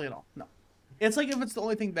touching the chili at all. No, it's like if it's the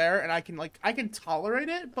only thing there and I can tolerate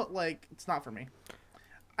it, but like it's not for me.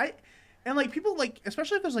 And like people like,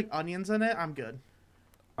 especially if there's like onions in it, I'm good.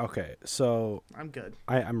 Okay, so I'm good.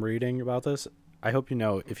 I'm reading about this. I hope you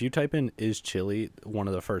know, if you type in "is chili," one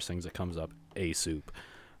of the first things that comes up, a soup.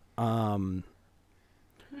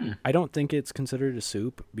 I don't think it's considered a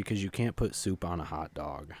soup because you can't put soup on a hot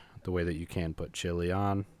dog the way that you can put chili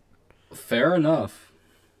on. Fair enough.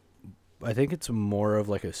 I think it's more of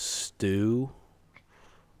like a stew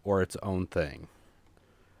or its own thing.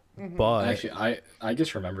 Mm-hmm. But actually, I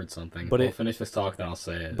just remembered something. But we'll finish this talk, then I'll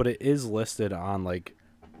say it. But it is listed on like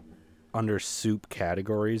under soup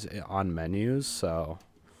categories on menus, so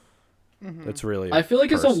it's really. I feel like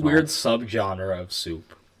personal. It's a weird subgenre of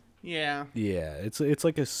soup. Yeah. Yeah, it's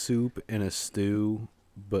like a soup and a stew,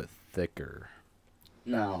 but thicker.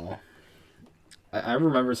 No. I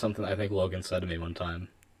remember something I think Logan said to me one time.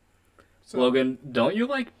 So, Logan, don't you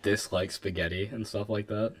like dislike spaghetti and stuff like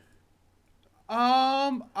that?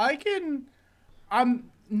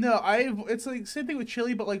 It's like same thing with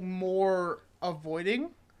chili, but like more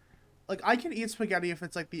avoiding. Like I can eat spaghetti if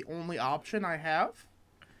it's like the only option I have,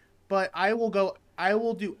 but I will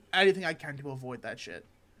do anything I can to avoid that shit.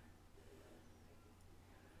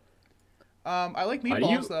 I like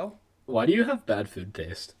meatballs though. Why do you have bad food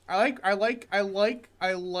taste? I like a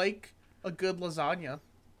good lasagna.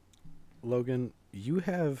 Logan, you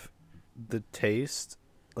have the taste,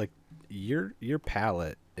 like your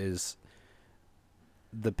palate is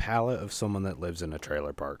the palate of someone that lives in a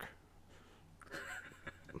trailer park.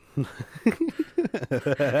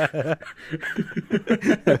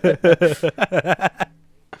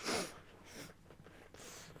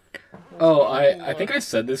 Oh, I think I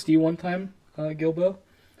said this to you one time, Gilbo.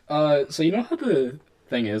 So you know how the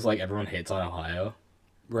thing is, like, everyone hates on Ohio?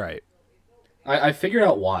 Right. I figured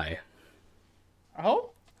out why.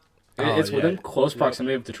 Oh? It's within close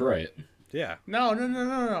proximity of Detroit. Yeah.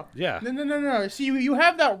 No. Yeah. No. See, you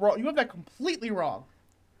have that wrong. You have that completely wrong.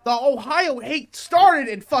 The Ohio hate started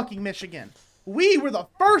in fucking Michigan. We were the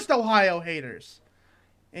first Ohio haters.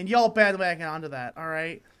 And y'all bandwagon onto that, all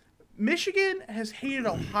right? Michigan has hated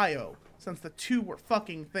Ohio since the two were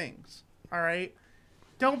fucking things, all right?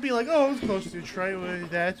 Don't be like, oh, it's close to Detroit,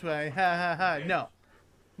 that's why, ha ha ha. No,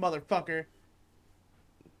 motherfucker.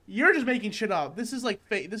 You're just making shit up. This is like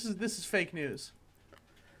fake. This is fake news.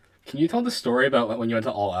 Can you tell the story about when you went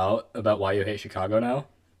to All Out about why you hate Chicago now?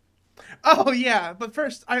 Oh yeah, but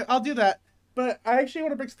first I'll do that. But I actually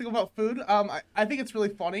want to bring something about food. I think it's really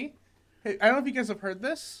funny. Hey, I don't know if you guys have heard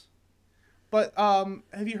this, but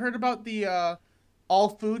have you heard about the all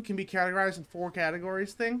food can be categorized in 4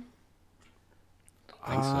 categories thing?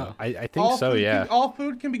 I think so. I think so, yeah. All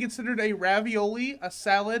food can be considered a ravioli, a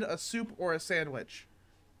salad, a soup, or a sandwich.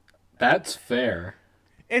 That's fair.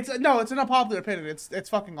 It's an unpopular opinion. It's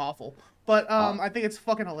fucking awful. But I think it's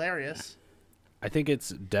fucking hilarious. I think it's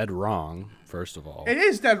dead wrong, first of all. It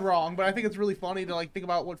is dead wrong, but I think it's really funny to like think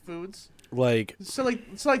about what foods. Like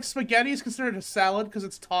spaghetti is considered a salad because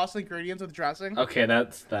it's tossed ingredients with dressing. Okay,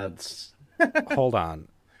 that's Hold on.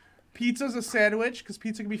 Pizza's a sandwich because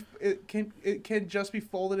pizza can just be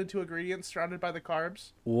folded into ingredients surrounded by the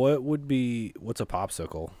carbs. What's a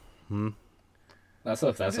popsicle? That's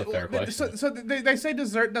a fair question. So they say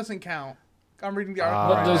dessert doesn't count. I'm reading the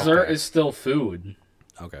article. But dessert is still food.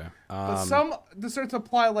 Okay. But some desserts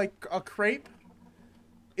apply, like a crepe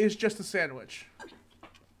is just a sandwich.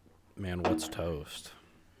 Man, what's toast?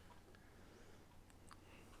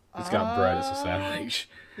 It's got bread as a sandwich.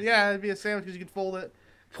 Yeah, it'd be a sandwich because you could fold it.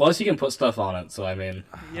 Plus, you can put stuff on it, so I mean...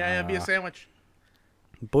 Yeah, it'd be a sandwich.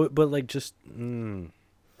 But like, just...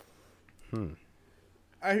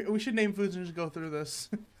 We should name foods and just go through this.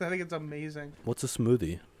 I think it's amazing. What's a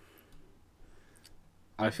smoothie?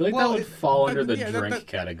 I feel like that would fall under the drink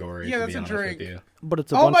category. Yeah, that's a drink. With you. But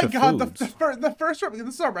it's a bunch of foods. Oh my god! The first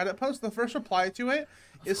this is a Reddit post. The first reply to it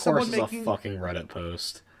is someone making a fucking Reddit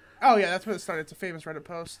post. Oh yeah, that's where it started. It's a famous Reddit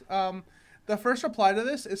post. The first reply to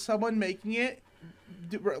this is someone making it,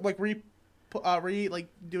 like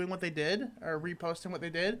doing what they did or reposting what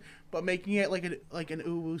they did, but making it like an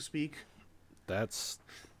uwu speak. That's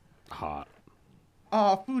hot.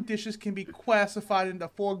 Food dishes can be classified into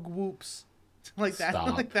 4 groups. Like that,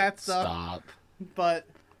 like that stuff. Stop. But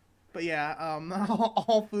yeah,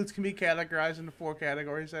 all foods can be categorized into 4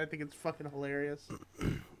 categories. I think it's fucking hilarious.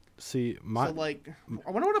 See, so like,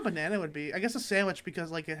 I wonder what a banana would be. I guess a sandwich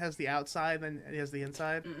because like it has the outside and it has the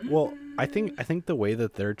inside. Well, I think the way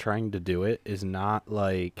that they're trying to do it is not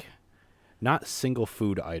single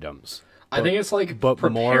food items. I think it's like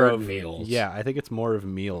more of meals. Yeah, I think it's more of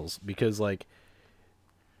meals because like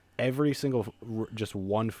every single just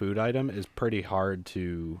one food item is pretty hard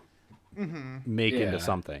to make into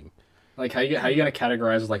something. Like how you gonna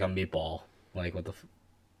categorize like a meatball? Like what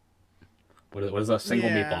does a single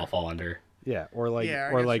meatball fall under? Yeah, or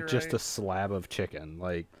like just a slab of chicken.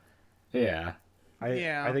 Like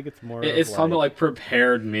I think it's more. It's talking about like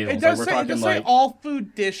prepared meals. It does say all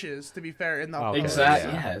food dishes. To be fair, in the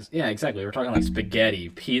exactly. Yeah, exactly. We're talking like spaghetti,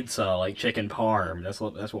 pizza, like chicken parm. That's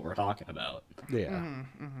what we're talking about. Yeah.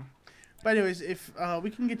 But anyways, if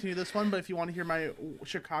we can continue this one, but if you want to hear my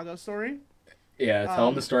Chicago story, tell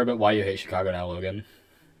them the story about why you hate Chicago now, Logan.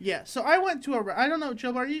 Yeah, so I went to I don't know,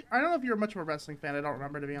 Jill, I don't know if you're much of a wrestling fan. I don't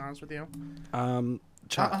remember, to be honest with you.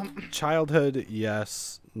 Childhood,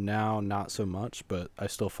 yes. Now, not so much, but I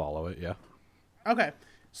still follow it, yeah. Okay,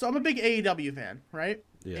 so I'm a big AEW fan, right?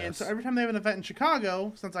 Yes. And so every time they have an event in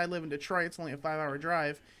Chicago, since I live in Detroit, it's only a 5-hour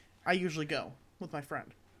drive, I usually go with my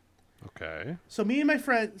friend. Okay. So me and my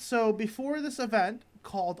friend, before this event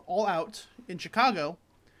called All Out in Chicago,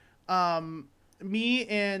 me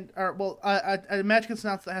and a match gets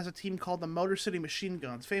announced that has a team called the Motor City Machine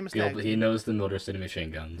Guns, famous. Yeah, but he knows the Motor City Machine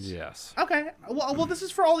Guns. Yes. Okay. Well, this is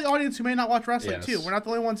for all the audience who may not watch wrestling too. We're not the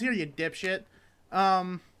only ones here, you dipshit.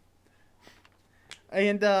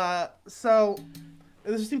 So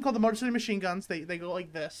there's a team called the Motor City Machine Guns. They go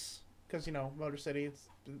like this because Motor City. It's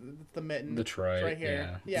the mitten. Detroit. It's right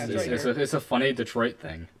here. Yeah. It's a funny Detroit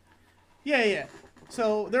thing. Yeah.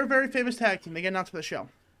 So they're a very famous tag team. They get announced for the show.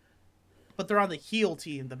 But they're on the heel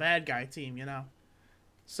team, the bad guy team,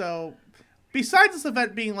 So, besides this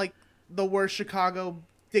event being, like, the worst Chicago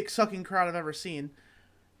dick-sucking crowd I've ever seen,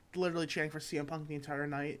 literally chanting for CM Punk the entire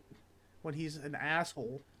night when he's an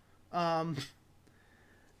asshole.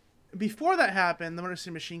 Before that happened, the Motor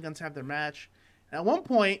City Machine Guns have their match. And at one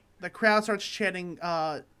point, the crowd starts chanting,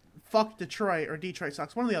 fuck Detroit, or Detroit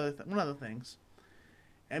sucks, one of the things.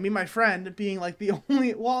 And me and my friend, being, like, the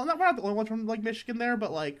only, we're not the only ones from, like, Michigan there,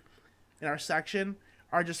 but, like, in our section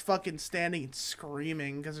are just fucking standing and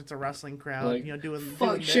screaming because it's a wrestling crowd, like, doing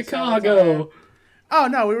fuck Chicago. Oh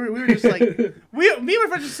no, we were just like me and my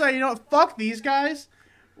friend just say, fuck these guys.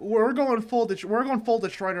 We're going full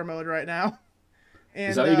Detroiter mode right now.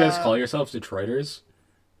 And, is that what you guys call yourselves, Detroiters?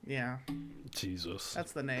 Yeah. Jesus.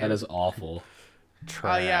 That's the name. That is awful.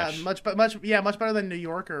 Trash. Yeah, much better than New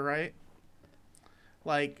Yorker, right?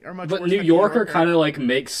 Like, or much. But New Yorker kind of like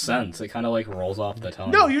makes sense. It kind of like rolls off the tongue.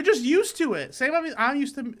 No, you're just used to it. Same. I'm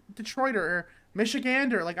used to Detroiter or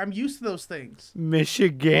Michigander. Like, I'm used to those things.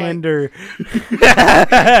 Michigander.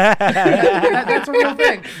 That's a real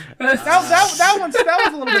thing. That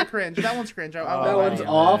was a little bit cringe. That one's cringe. That one's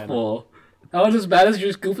awful. That one's as bad as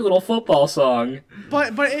your goofy little football song.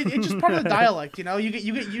 But it's just part of the dialect. You get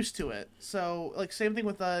used to it. So like same thing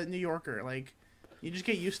with New Yorker. Like, you just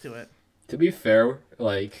get used to it. To be fair,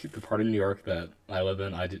 like, the part of New York that I live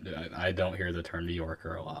in, I don't hear the term New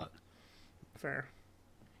Yorker a lot. Fair.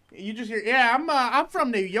 You just hear, I'm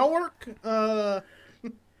from New York. But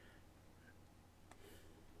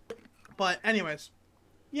anyways,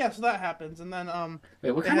 so that happens, and then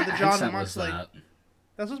wait, what kind of accent was that?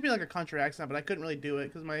 That's supposed to be like a country accent, but I couldn't really do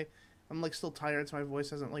it because I'm like still tired, so my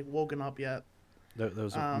voice hasn't like woken up yet.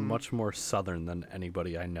 Those are much more southern than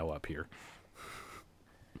anybody I know up here.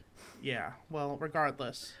 Yeah, well,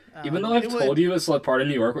 regardless. Even though I've told you it's like part of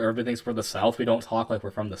New York where everything's for the South, we don't talk like we're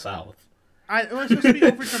from the South. It was supposed to be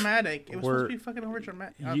over-dramatic. It was supposed to be fucking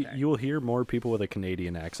over-dramatic. Okay. You will hear more people with a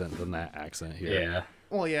Canadian accent than that accent here. Yeah.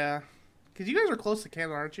 Well, yeah. Because you guys are close to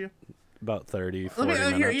Canada, aren't you? About 30, 40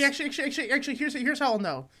 minutes. Here's how I'll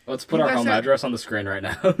know. Let's put our home address on the screen right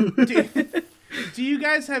now. Do you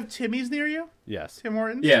guys have Timmy's near you? Yes. Tim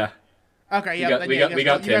Hortons? Yeah. Okay, yeah. We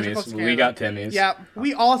got Timmy's. We got Timmy's. Yeah,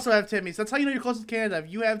 we also have Timmy's. That's how you know you're close to Canada.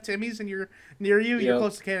 If you have Timmy's and you're near you, you're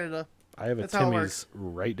close to Canada. I have a Timmy's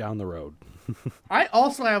right down the road. I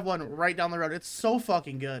also have one right down the road. It's so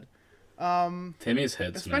fucking good. Timmy's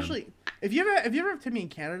hits, especially man. If you ever have Timmy in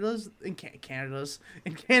Canada,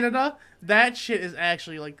 that shit is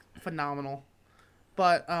actually like phenomenal.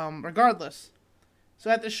 But regardless,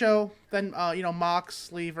 so at the show, then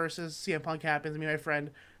Moxley versus CM Punk happens. Me and my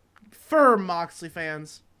friend, firm Moxley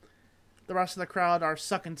fans. The rest of the crowd are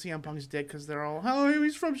sucking CM Punk's dick because they're all, oh,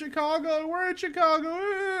 he's from Chicago. We're in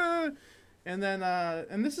Chicago. And then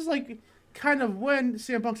and this is like kind of when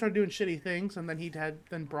CM Punk started doing shitty things, and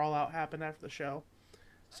then Brawl Out happened after the show.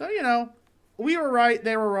 So, we were right,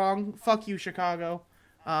 they were wrong. Fuck you, Chicago.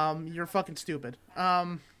 You're fucking stupid.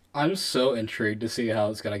 I'm so intrigued to see how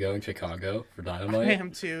it's gonna go in Chicago for Dynamite. I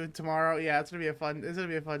am too. Tomorrow, yeah, it's gonna be a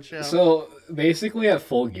fun show. So basically, at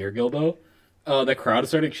Full Gear, Gilbo, the crowd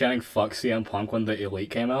started chanting "fuck CM Punk" when the Elite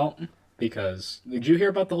came out. Because did you hear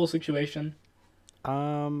about the whole situation?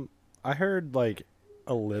 I heard like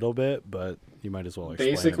a little bit, but you might as well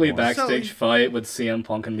explain. Basically, it more. Backstage fight with CM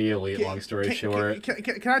Punk and the Elite. Long story short,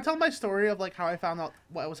 can I tell my story of like how I found out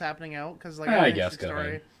what was happening out? Because like I guess go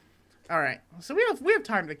ahead. All right, so we have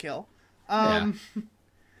time to kill.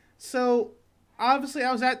 So obviously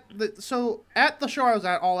I was at the show I was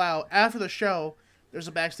at All Out. After the show, there's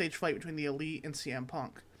a backstage fight between the Elite and CM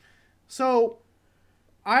Punk. So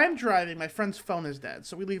I'm driving. My friend's phone is dead.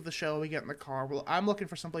 So we leave the show. We get in the car. I'm looking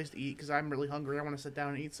for someplace to eat because I'm really hungry. I want to sit down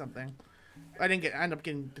and eat something. I didn't end up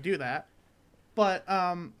getting to do that. But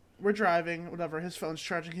we're driving. Whatever. His phone's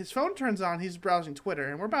charging. His phone turns on. He's browsing Twitter.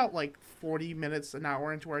 And we're about like 40 minutes, an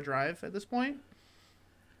hour into our drive at this point.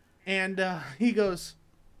 And he goes,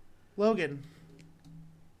 Logan,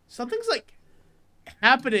 something's like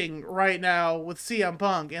happening right now with CM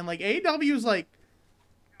Punk. And like AEW's like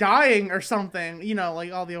dying or something,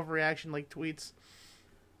 like all the overreaction, like tweets.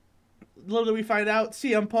 Little did we find out,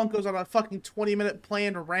 CM Punk goes on a fucking 20-minute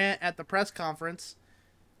planned rant at the press conference,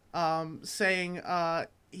 saying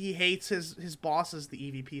he hates his bosses, the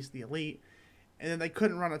EVPs, the Elite, and then they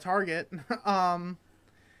couldn't run a target, and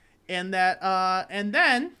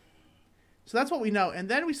then, so that's what we know, and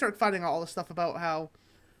then we start finding out all this stuff about how,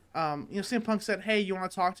 CM Punk said, hey, you want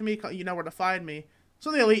to talk to me? You know where to find me.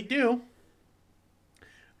 So the Elite do.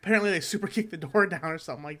 Apparently, they super kicked the door down or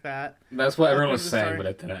something like that. That's what everyone was saying, but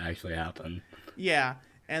it didn't actually happen. Yeah,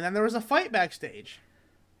 and then there was a fight backstage.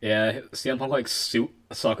 Yeah, CM Punk,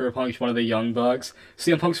 sucker punched one of the Young Bucks.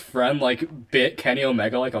 CM Punk's friend, bit Kenny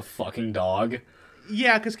Omega like a fucking dog.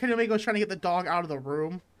 Yeah, because Kenny Omega was trying to get the dog out of the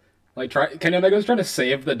room. Kenny Omega was trying to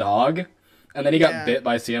save the dog, and then he got bit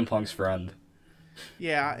by CM Punk's friend.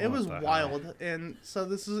 Yeah, it was wild. Hell? And so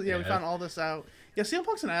we found all this out. Yeah, CM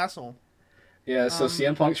Punk's an asshole. Yeah, so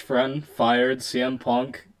CM Punk's friend fired CM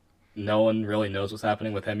Punk. No one really knows what's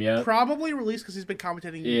happening with him yet. Probably released because he's been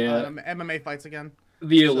commentating MMA fights again.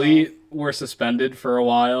 The Elite were suspended for a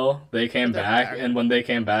while. They came back, and when they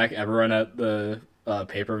came back, everyone at the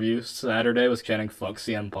pay-per-view Saturday was chanting "fuck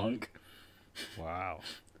CM Punk." Wow.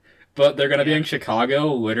 But they're gonna be in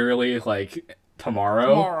Chicago literally tomorrow.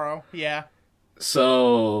 Tomorrow, yeah.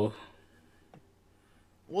 So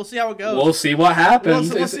we'll see how it goes. We'll see what happens.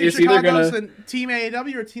 It's either gonna Team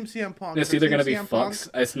AEW or Team CM Punk. It's either gonna be fuck.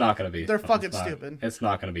 It's not gonna be. They're fucking stupid. It's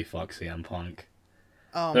not gonna be fuck CM Punk.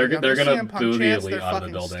 Oh, they're gonna boo the Elite out of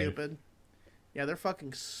the building. Stupid. Yeah, they're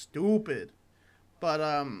fucking stupid. But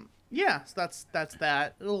so that's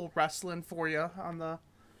that. A little wrestling for you on the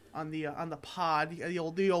pod, the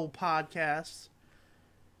old podcast.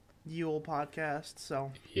 The old podcast.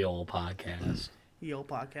 So. The old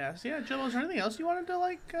podcast. Yeah, Jill, is there anything else you wanted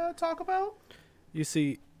to talk about? You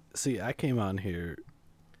see, I came on here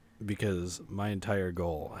because my entire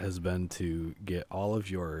goal has been to get all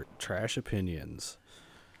of your trash opinions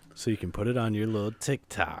so you can put it on your little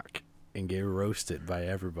TikTok and get roasted by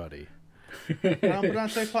everybody. Put it on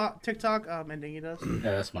TikTok, and he does. Yeah,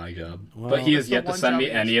 that's my job. Well, but he has yet to send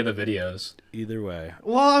me any of the videos. Either way.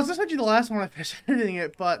 Well, I was just sending you the last one I finished editing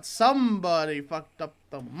it, but somebody fucked up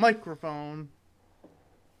the microphone.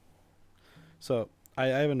 So, I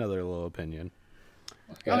have another little opinion.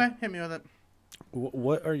 Okay, hit me with it.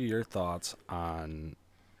 What are your thoughts on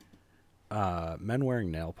men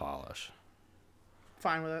wearing nail polish?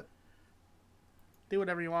 Fine with it. Do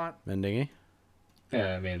whatever you want. Mendingy?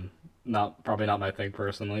 Yeah, I mean, probably not my thing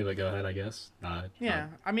personally, but go ahead, I guess. Yeah,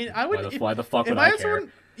 I mean, I would. Why the fuck would I care?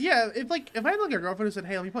 Someone, yeah, if I had like a girlfriend who said,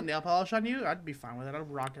 "Hey, let me put nail polish on you," I'd be fine with it. I'd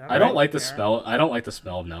rock it. I don't like the smell. I don't like the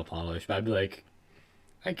smell of nail polish, but I'd be like,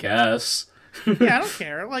 I guess. Yeah, I don't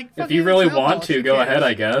care. Like, if you really want to, go ahead,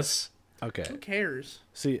 I guess. Okay. Who cares?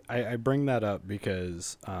 See, I bring that up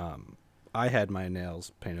because I had my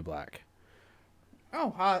nails painted black.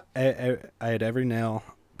 Oh, hot. I had every nail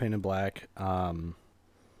painted black.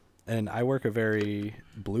 And I work a very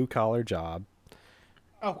blue-collar job.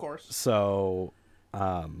 Of course. So,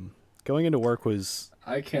 going into work was...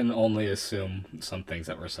 I can only assume some things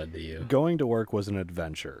that were said to you. Going to work was an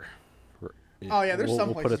adventure. Oh, yeah, there's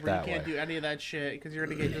some places where you can't do any of that shit because you're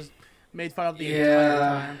going to get just made fun of the entire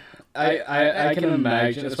time. I can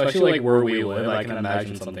imagine, especially like where we live, I can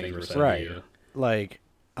imagine some things were said to you. Like,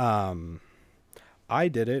 I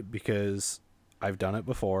did it because I've done it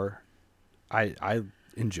before. I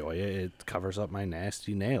enjoy it. It covers up my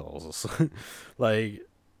nasty nails. Like,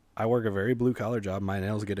 I work a very blue collar job. My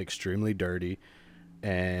nails get extremely dirty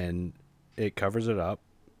and it covers it up.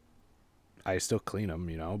 I still clean them,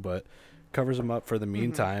 but covers them up for the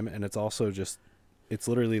meantime. And it's also it's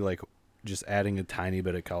literally like just adding a tiny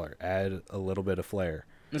bit of color, add a little bit of flair.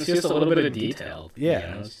 It's just a little bit of detail.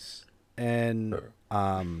 Yeah. And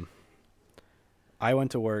I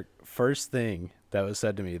went to work. First thing that was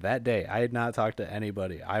said to me that day, I had not talked to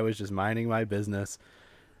anybody. I was just minding my business.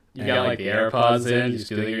 You got like the AirPods in, just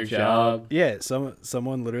doing your job. Yeah,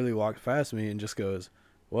 someone literally walked past me and just goes,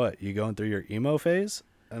 "What, you going through your emo phase?"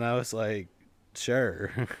 And I was like,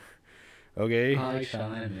 "Sure." Okay.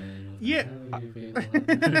 Yeah.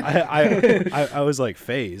 I was like,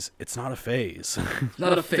 phase. It's not a phase. It's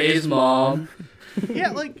not a phase, Mom.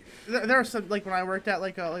 Yeah, like there are some, like when I worked at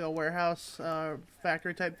like a warehouse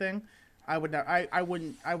factory type thing, I would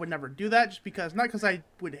never do that just because, not because I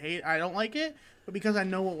don't like it, but because I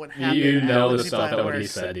know what would happen. You know the stuff that would be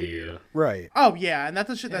said to you. Right. Oh yeah, and that's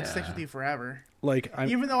the shit that sticks with you forever. Like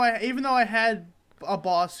even though I had a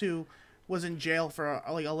boss who was in jail for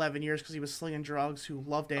like 11 years because he was slinging drugs, who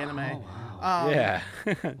loved anime. Oh, wow. Yeah.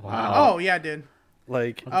 Wow. Oh yeah, dude.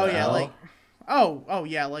 Like. Oh yeah, like. Oh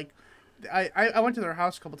yeah, like. I went to their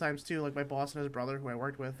house a couple times too, like my boss and his brother who I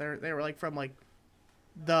worked with. They were like from like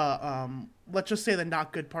the let's just say the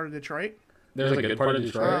not good part of Detroit. There's a good part of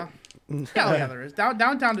Detroit. Yeah, there is.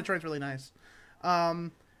 Downtown Detroit's really nice.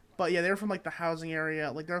 But yeah, they're from like the housing area.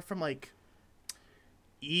 Like they're from like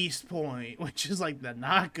East Point, which is like the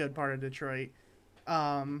not good part of Detroit.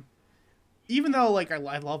 Even though like I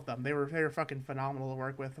love them, they were fucking phenomenal to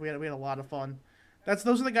work with. We had a lot of fun.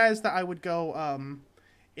 Those are the guys that I would go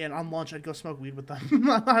and on lunch I'd go smoke weed with them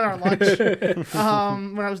on our lunch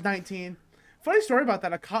when I was 19. Funny story about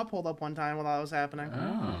that. A cop pulled up one time while that was happening.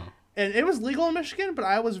 Oh. And it was legal in Michigan, but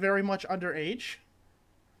I was very much underage.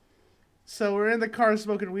 So we're in the car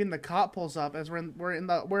smoking weed, and the cop pulls up as we're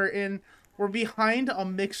behind a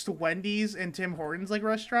mixed Wendy's and Tim Hortons like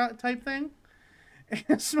restaurant type thing,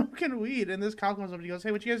 and smoking weed. And this cop comes up and he goes,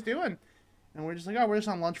 "Hey, what you guys doing?" And we're just like, "Oh, we're just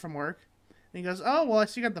on lunch from work." And he goes, "Oh, well, I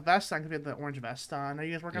see you got the vest on because we had the orange vest on. Are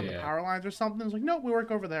you guys working on the power lines or something?" It's like, "No, we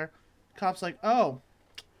work over there." Cop's like, "Oh,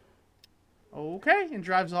 okay," and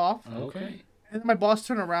drives off. Okay. And then my boss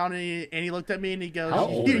turned around and he looked at me and he goes, "How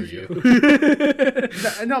old are you?"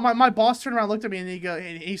 No, my boss turned around, looked at me,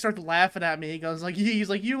 and he started laughing at me. He goes like,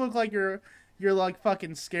 "You look like you're like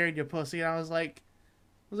fucking scared, you pussy." And I was like,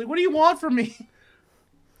 "What do you want from me?"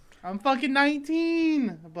 I'm fucking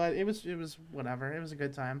 19. But it was whatever. It was a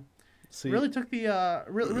good time. See, really took the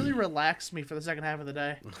really relaxed me for the second half of the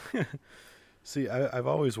day. See, I've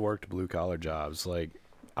always worked blue collar jobs. Like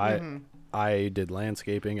I did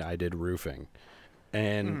landscaping, I did roofing,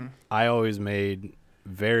 and I always made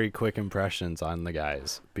very quick impressions on the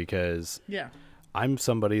guys because I'm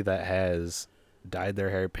somebody that has dyed their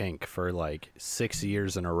hair pink for like 6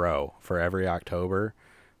 years in a row for every October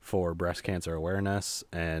for breast cancer awareness,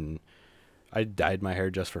 and I dyed my hair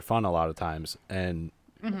just for fun a lot of times. And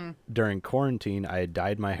during quarantine, I had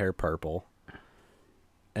dyed my hair purple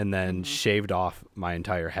and then shaved off my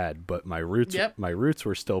entire head, but my roots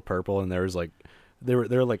were still purple, and there was like they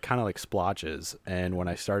were like kind of like splotches. And when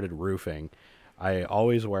I started roofing, I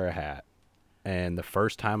always wear a hat. And the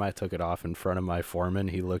first time I took it off in front of my foreman,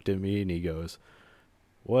 he looked at me and he goes,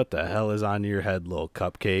 "What the hell is on your head, little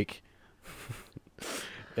cupcake?"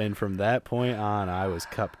 And from that point on, I was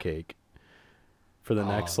cupcake. For the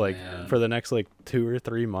next 2 or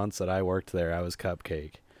 3 months that I worked there, I was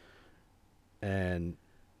cupcake. And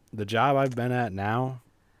the job I've been at now,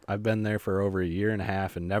 I've been there for over a year and a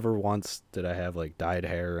half, and never once did I have like dyed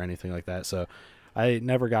hair or anything like that. So I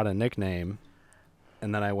never got a nickname.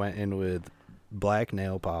 and then I went in with black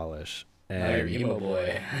nail polish. And emo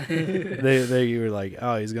boy. they were like,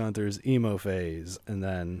 oh, he's going through his emo phase. And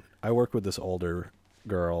then I work with this older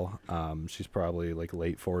girl. She's probably like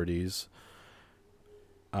late 40s.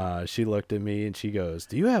 She looked at me and she goes,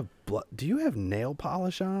 do you have nail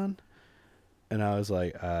polish on? And I was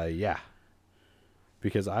like, yeah.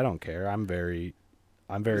 Because I don't care. I'm very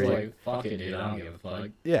like, fuck it, dude. I don't give a fuck.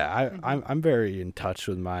 Yeah, I'm very in touch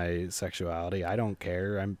with my sexuality. I don't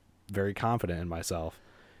care. I'm very confident in myself.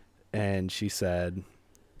 And she said,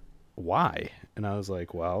 why? And I was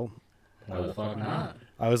like, well, why the fuck not?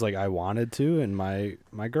 I was like, I wanted to, and my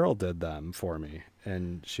girl did them for me.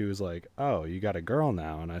 And she was like, oh, you got a girl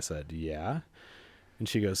now? And I said, yeah. And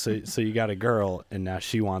she goes, so you got a girl, and now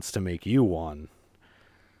she wants to make you one.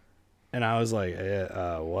 And I was like,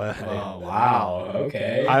 what? Oh, wow.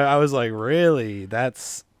 Okay. I was like, really?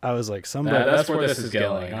 I was like, somebody. That's where this is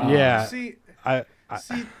going. Oh. Yeah. See,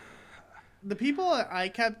 the people I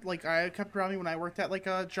kept around me when I worked at like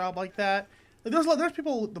a job like that. Like, there's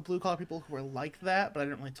people, the blue collar people who were like that, but I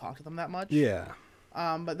didn't really talk to them that much. Yeah.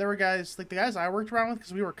 But there were guys, like the guys I worked around with,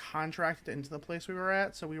 because we were contracted into the place we were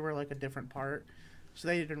at, so we were like a different part. So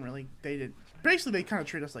basically they kind of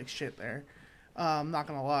treat us like shit there. Not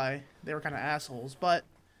gonna lie, they were kind of assholes. But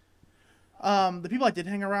the people I did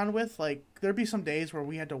hang around with, like there'd be some days where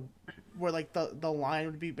like the line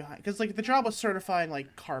would be behind, because like the job was certifying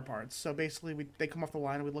like car parts. So basically they come off the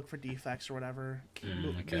line and we'd look for defects or whatever.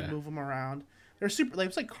 We'd move them around. They're super, like, it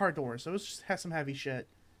was like car doors, so it was just had some heavy shit.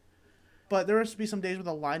 But there used to be some days where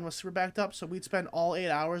the line was super backed up, so we'd spend all 8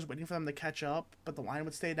 hours waiting for them to catch up, but the line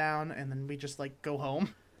would stay down, and then we'd just like go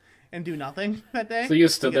home and do nothing that day. So you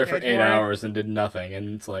stood there for 8 hours and did nothing,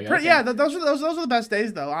 and it's like, okay. Yeah, those were the best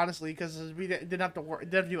days though, honestly, because we didn't have to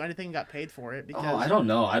do anything and got paid for it. Because I don't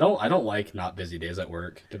know, I don't like not busy days at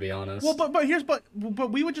work, to be honest. Well, but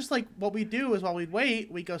we would just like, what we'd do is while we'd wait,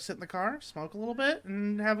 we'd go sit in the car, smoke a little bit,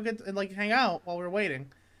 and and like hang out while we were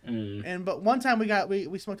waiting. But one time we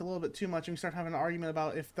smoked a little bit too much, and we started having an argument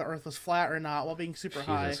about if the Earth was flat or not while being super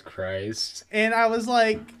high. Jesus Christ! And I was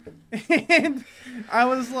like,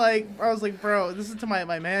 bro, this is to my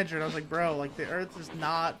manager, and I was like, bro, like the Earth is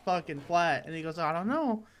not fucking flat. And he goes, I don't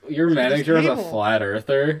know. Your manager is a flat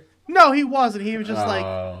earther? No, he wasn't. He was just like,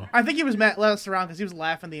 I think he was letting us around because he was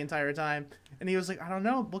laughing the entire time, and he was like, I don't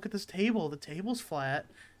know. Look at this table. The table's flat.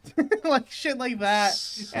 Like shit like that.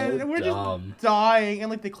 So and we're dumb. Just dying, and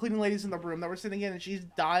like the cleaning lady's in the room that we're sitting in, and she's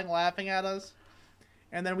dying laughing at us.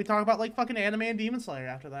 And then we talk about like fucking anime and Demon Slayer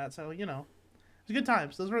after that, so you know, it was good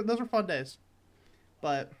times. Those were fun days.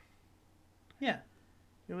 But yeah,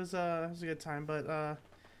 it was a good time. But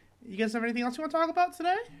you guys have anything else you want to talk about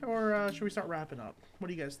today, or should we start wrapping up? What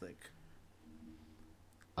do you guys think?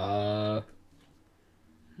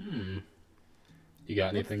 You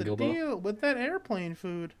got anything, Gilbo? What's the deal with that airplane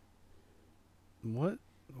food? What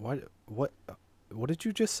did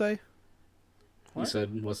you just say? You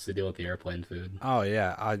said, what's the deal with the airplane food? Oh,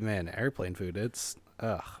 yeah. Man, airplane food. It's,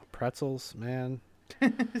 pretzels, man.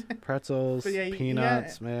 Pretzels,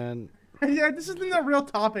 peanuts, man. Yeah, this isn't a real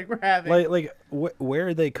topic we're having. Where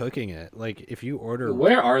are they cooking it? Like, if you order...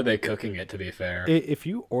 Where are they cooking it, to be fair? If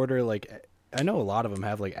you order, like... I know a lot of them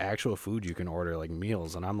have like actual food you can order, like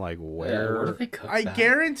meals, and I'm like, where do they cook I that?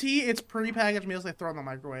 guarantee it's pre-packaged meals they throw in the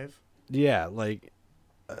microwave. Yeah, like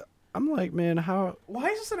I'm like, man, why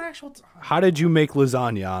is this an actual how did you make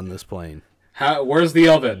lasagna on this plane? Where's the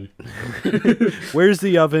oven? Where's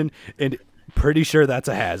the oven? And pretty sure that's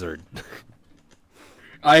a hazard.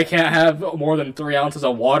 I can't have more than 3 ounces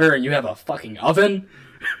of water, and you have a fucking oven?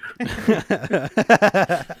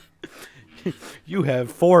 You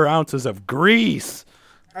have 4 ounces of grease.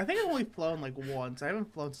 I think I've only flown like once. I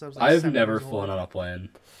haven't flown since I've never flown on a plane.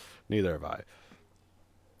 Neither have I.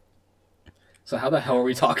 So how the hell are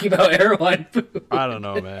we talking about airline food? I don't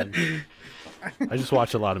know, man. I just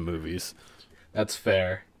watch a lot of movies. That's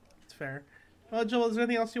fair. It's fair. Well, Joel, is there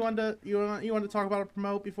anything else you want to talk about or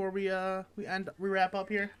promote before we wrap up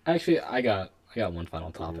here? Actually, I got one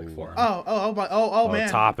final topic for him. Oh, man.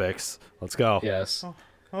 Topics. Let's go. Yes.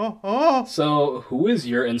 Oh. So, who is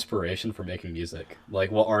your inspiration for making music?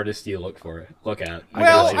 Like, what artist do you look at?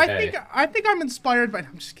 Well, I think I'm inspired by...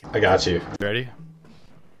 I'm just kidding. I got you. Ready?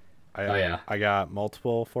 Yeah. I got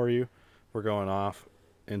multiple for you. We're going off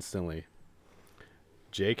instantly.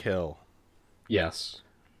 Jake Hill. Yes.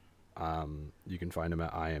 You can find him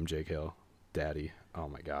at I am Jake Hill. Daddy. Oh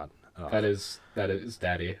my God. Oh. That is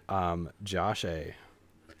Daddy. Josh A.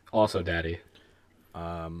 Also Daddy.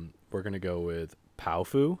 We're gonna go with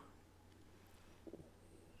Powfu.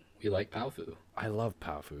 We like Powfu. I love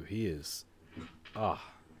Powfu. He is,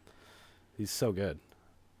 he's so good.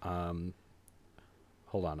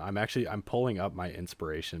 Hold on. I'm pulling up my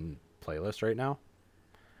inspiration playlist right now.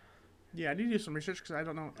 Yeah, I need to do some research because I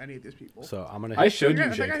don't know any of these people. So I'm gonna. I showed you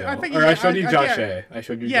J. I showed you Josh A. I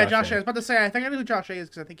showed you. Yeah, Josh A. I was about to say I think I know who Josh A. is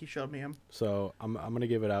because I think you showed me him. So I'm gonna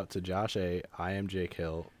give it out to Josh A. I am Jake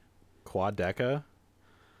Hill, Quadeca,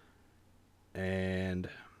 and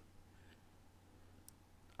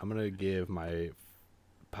I'm gonna give my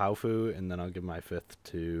Paufu, and then I'll give my fifth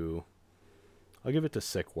to. I'll give it to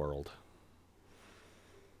Sick World.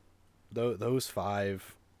 Those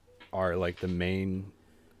 5 are like the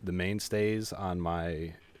mainstays on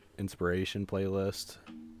my inspiration playlist,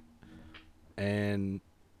 and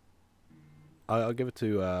I'll give it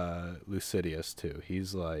to Lucidius too.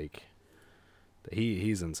 He's like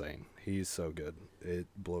he's insane. He's so good. It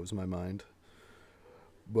blows my mind.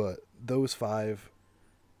 But those 5,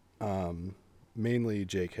 mainly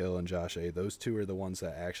Jake Hill and Josh A., those 2 are the ones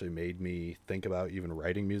that actually made me think about even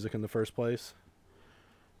writing music in the first place.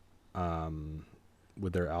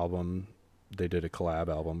 With their album, they did a collab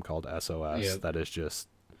album called SOS. Yep. That is just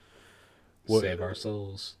Save Our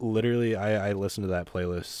Souls. Literally, I listened to that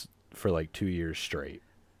playlist for like 2 years straight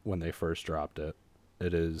when they first dropped it.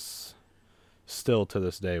 It is still to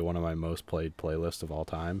this day one of my most played playlists of all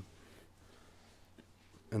time.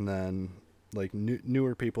 And then like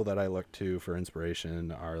newer people that I look to for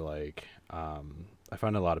inspiration are like I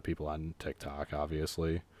find a lot of people on TikTok,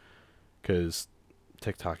 obviously, because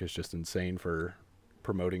TikTok is just insane for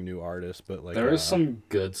promoting new artists. But like there is some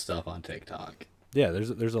good stuff on TikTok. Yeah,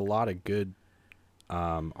 there's a lot of good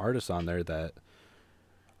artists on there that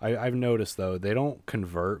I've noticed, though, they don't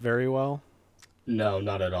convert very well. No,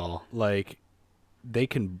 not at all. Like, they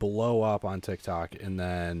can blow up on TikTok and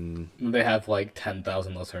then they have like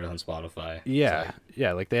 10,000 listeners on Spotify. Yeah,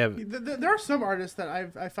 like they have. There are some artists that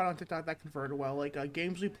I found on TikTok that converted well. Like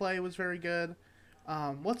Games We Play was very good.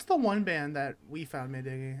 What's the one band that we found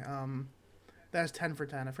mid-diggy? That's 10 for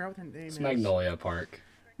 10. I forgot what their name is. Magnolia Park.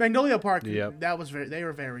 Magnolia Park. Yep. That was they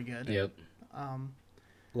were very good. Yep.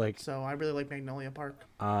 So I really like Magnolia Park.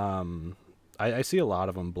 I see a lot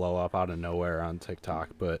of them blow up out of nowhere on TikTok,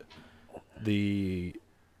 but the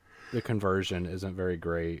conversion isn't very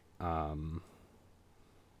great. One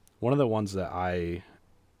of the ones that I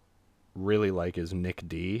really like is Nick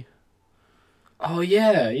D. Oh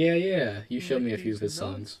yeah. You showed me a few of his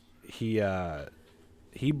songs. He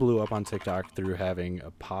blew up on TikTok through having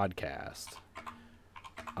a podcast.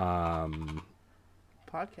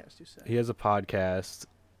 Podcast, you said? He has a podcast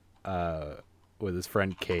with his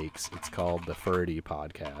friend Cakes. It's called the Furdy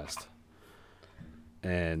Podcast.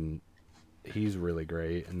 And he's really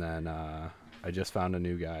great. And then I just found a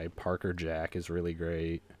new guy. Parker Jack is really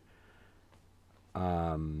great.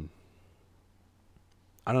 I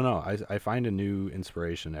don't know. I find a new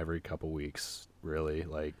inspiration every couple weeks, really.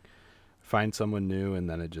 Like, find someone new and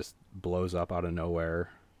then it just blows up out of nowhere.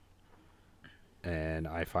 And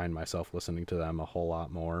I find myself listening to them a whole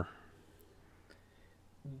lot more.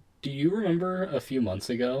 Do you remember a few months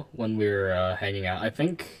ago when we were hanging out? I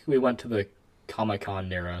think we went to the Comic-Con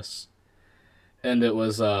near us. And it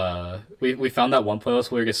was, we found that one playlist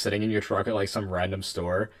where we were just sitting in your truck at like some random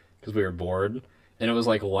store because we were bored. And it was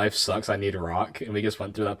like, Life Sucks, I Need Rock. And we just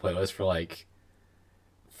went through that playlist for like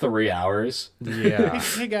 3 hours. Yeah.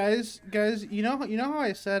 Hey guys, you know how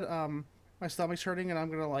I said my stomach's hurting and I'm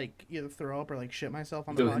gonna like either throw up or like shit myself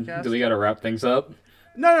on the podcast? Do we gotta wrap things up?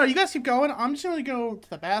 No, you guys keep going. I'm just gonna go to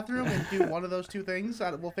the bathroom and do one of those two things.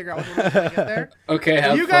 We'll figure out what we're gonna get there. Okay,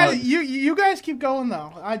 have fun. Guys, you guys keep going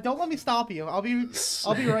though. Don't let me stop you. I'll be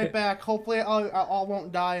right back. Hopefully, I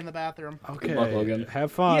won't die in the bathroom. Okay. Good luck, Logan.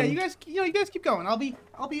 Have fun. Yeah, you guys keep going. I'll be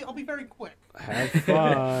very quick. Have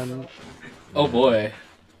fun. Oh boy,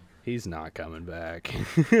 he's not coming back.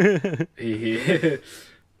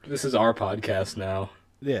 This is our podcast now.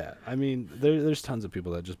 Yeah, I mean, there's tons of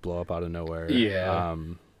people that just blow up out of nowhere. Yeah.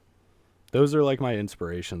 Those are like my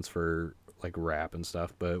inspirations for like rap and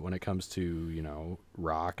stuff. But when it comes to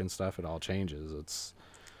rock and stuff, it all changes. It's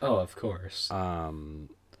of course.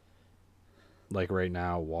 Like right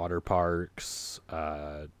now, Water Parks,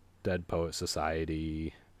 Dead Poet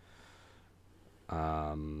Society,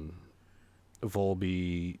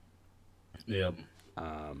 Volbeat. Yep.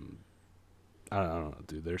 I don't know,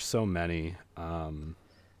 dude. There's so many.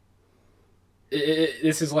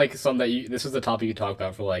 This is like something this is the topic you talk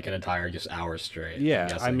about for like an entire just hour straight.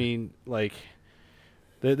 Yeah, I mean, like,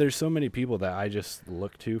 there's so many people that I just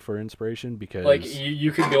look to for inspiration because like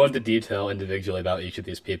you can go into detail individually about each of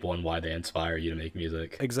these people and why they inspire you to make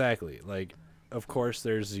music. Exactly. Like, of course,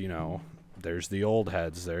 there's there's the old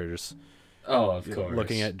heads. There's Oh, of course.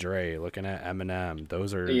 Looking at Dre, looking at Eminem,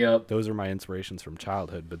 those are my inspirations from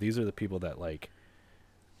childhood. But these are the people that, like,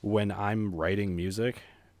 when I'm writing music,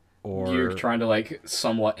 or you're trying to, like,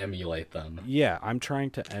 somewhat emulate them. Yeah, I'm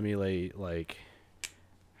trying to emulate, like,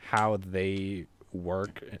 how they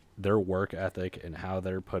work, their work ethic, and how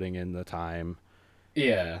they're putting in the time.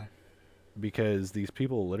 Yeah. Because these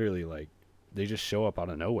people literally, like, they just show up out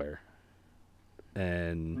of nowhere.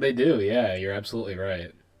 And they do, yeah, you're absolutely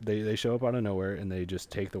right. They show up out of nowhere and they just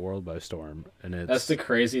take the world by storm. And that's the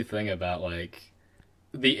crazy thing about, like,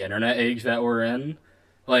 the internet age that we're in.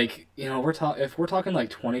 Like, you know, if we're talking like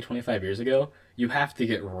 20, 25 years ago, you have to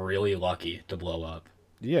get really lucky to blow up.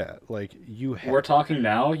 Yeah, like we're talking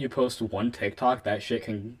now, you post one TikTok, that shit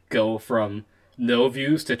can go from no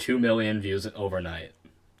views to 2 million views overnight.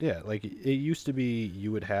 Yeah, like it used to be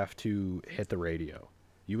you would have to hit the radio.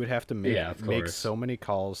 You would have to make so many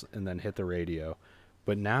calls and then hit the radio.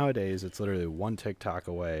 But nowadays it's literally one TikTok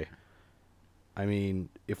away. I mean,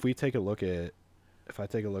 if I take a look at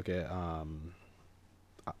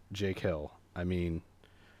Jake Hill, I mean,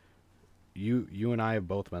 you and I have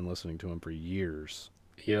both been listening to him for years.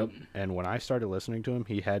 Yep. And when I started listening to him,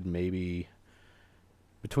 he had maybe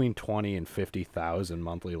between 20 and 50,000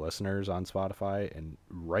 monthly listeners on Spotify, and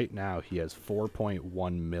right now he has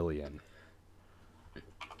 4.1 million.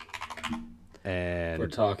 And we're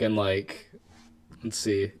talking, like, let's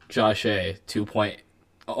see, Josh A,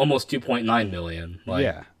 almost 2.9 million. Like,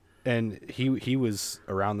 yeah. And he was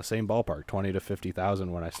around the same ballpark, 20 to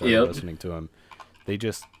 50,000 when I started listening to him. They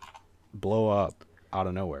just blow up out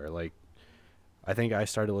of nowhere. Like, I think I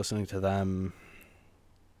started listening to them,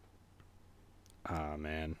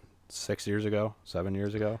 7 years ago.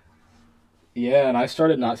 Yeah, and I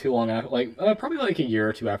started not too long after, like, probably like a year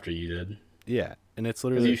or two after you did. Yeah, and it's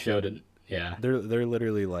literally... you showed it, yeah. They're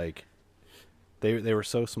literally, like, they were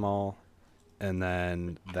so small, and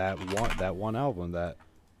then that one album that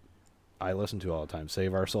I listen to all the time,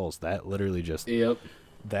 Save Our Souls, that literally just... Yep.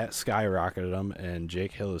 That skyrocketed them, and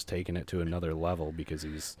Jake Hill has taken it to another level because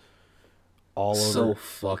he's all over. So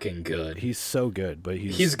fucking good. He's so good, but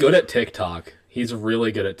he's good at TikTok. He's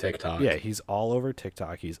really good at TikTok. Yeah, he's all over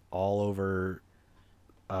TikTok. He's all over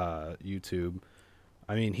YouTube.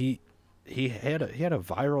 I mean, he had a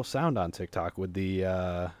viral sound on TikTok with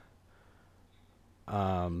the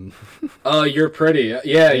Oh, You're Pretty.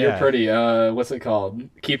 Yeah, You're Pretty. What's it called?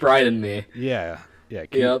 Keep Riding Me. Yeah.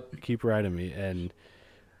 Keep Riding Me. And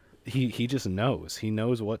he just knows. He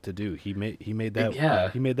knows what to do. He made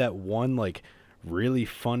that one, like, really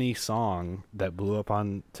funny song that blew up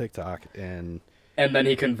on TikTok, and then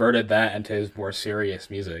he converted that into his more serious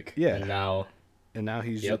music. Yeah. And now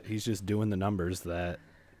he's just doing the numbers that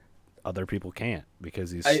other people can't,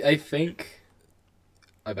 because he's... I think...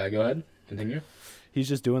 I bet. Go ahead. Continue. He's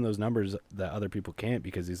just doing those numbers that other people can't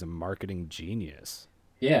because he's a marketing genius.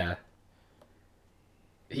 Yeah.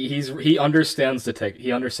 He understands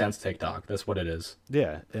TikTok. That's what it is.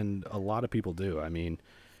 Yeah, and a lot of people do. I mean,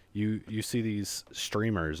 you see these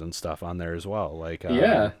streamers and stuff on there as well. Like,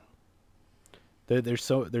 yeah. There's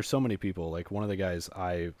so many people. Like, one of the guys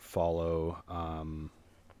I follow,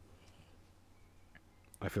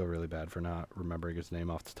 I feel really bad for not remembering his name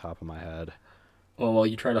off the top of my head. Well, while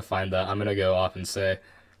you try to find that, I'm gonna go off and say,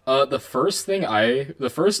 the first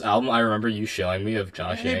album I remember you showing me of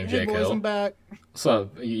Josh A and Jake Hill. I'm back. So,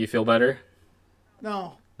 you feel better?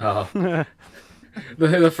 No. Oh.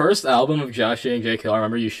 The first album of Josh A and Jake Hill I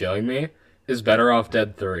remember you showing me is Better Off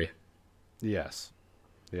Dead 3. Yes.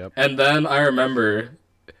 Yep. And then I remember,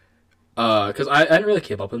 because I didn't really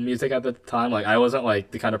keep up with music at the time. Like, I wasn't,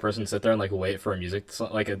 like, the kind of person to sit there and, like, wait for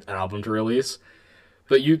an album to release.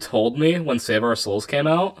 But you told me when Save Our Souls came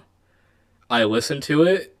out, I listened to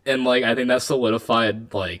it, and, like, I think that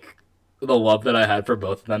solidified, like, the love that I had for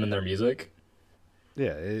both of them and their music.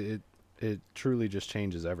 Yeah, it truly just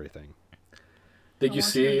changes everything. Did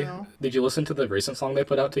you listen to the recent song they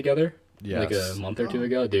put out together? Yes. Like a month or two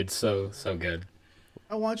ago? Dude, so good.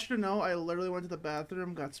 I want you to know I literally went to the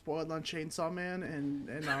bathroom, got spoiled on Chainsaw Man, and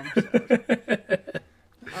now I'm sad.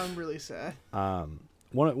 I'm really sad.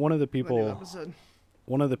 One of the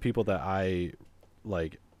people that I,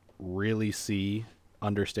 like, really see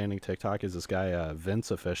understanding TikTok is this guy,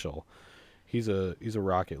 Vince Official. He's a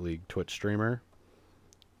Rocket League Twitch streamer,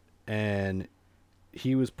 and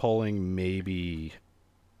he was polling maybe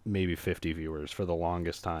 50 viewers for the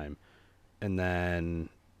longest time, and then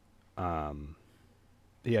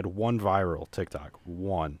he had one viral TikTok,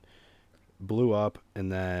 blew up,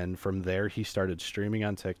 and then from there he started streaming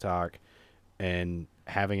on TikTok and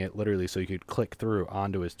having it literally so you could click through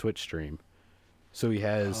onto his Twitch stream. So he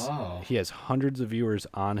has hundreds of viewers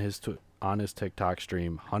on his on his TikTok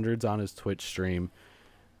stream, hundreds on his Twitch stream,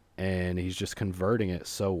 and he's just converting it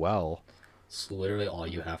so well. It's literally all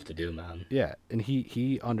you have to do, man. Yeah, and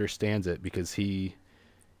he understands it because he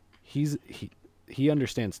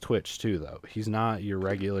understands Twitch too, though. He's not your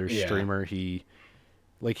regular streamer. He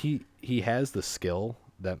has the skill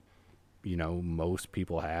that, you know, most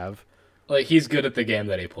people have. Like, he's good at the game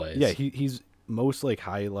that he plays. Yeah, he's most like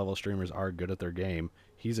high level streamers are good at their game.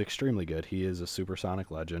 He's extremely good. He is a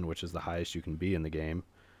supersonic legend, which is the highest you can be in the game.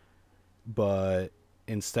 But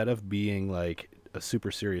instead of being like a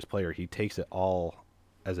super serious player, he takes it all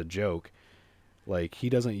as a joke. Like, he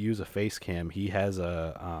doesn't use a face cam. He has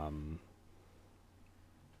a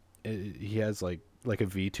like a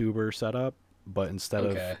VTuber setup, but instead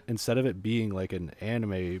of it being like an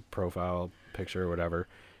anime profile picture or whatever,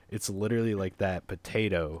 it's literally like that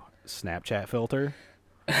potato Snapchat filter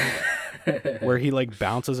where he like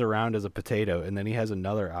bounces around as a potato, and then he has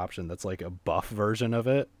another option that's like a buff version of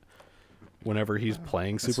it whenever he's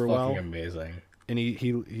playing super well. That's fucking amazing. And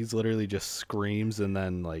he's literally just screams, and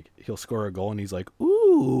then like he'll score a goal and he's like,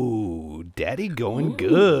 "Ooh, daddy going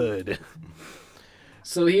good."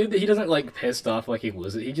 So he doesn't like pissed off like he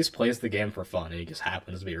loses. He just plays the game for fun, and he just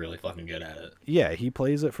happens to be really fucking good at it. Yeah, he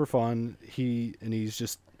plays it for fun. He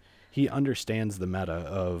understands the meta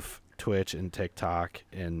of Twitch and TikTok,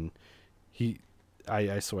 and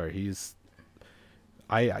I swear because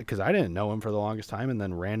I didn't know him for the longest time, and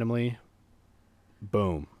then randomly,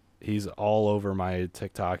 boom, he's all over my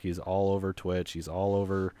TikTok. He's all over Twitch. He's all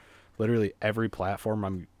over literally every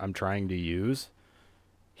platform I'm trying to use.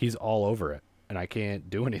 He's all over it, and I can't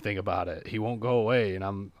do anything about it. He won't go away, and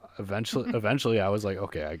I'm eventually I was like,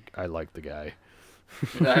 okay, I like the guy.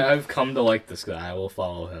 I've come to like this guy. I will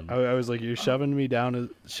follow him. I was like, you're shoving him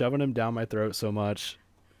down my throat so much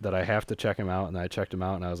that I have to check him out. And I checked him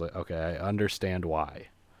out, and I was like, okay, I understand why.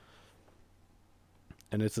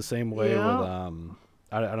 And it's the same way with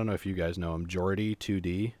I don't know if you guys know him, Jordy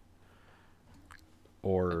 2D.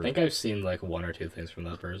 Or I think I've seen like one or two things from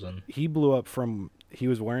that person. He blew up he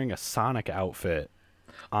was wearing a Sonic outfit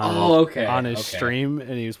on his stream,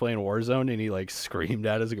 and he was playing Warzone, and he like screamed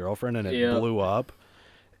at his girlfriend, and it blew up.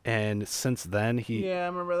 And since then I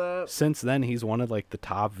remember that. Since then he's one of like the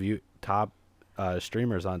top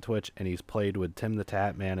streamers on Twitch, and he's played with Tim the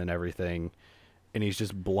Tap Man and everything, and he's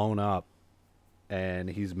just blown up, and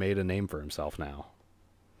he's made a name for himself now.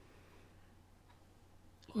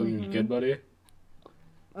 Looking good, buddy?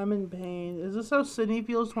 I'm in pain. Is this how Sydney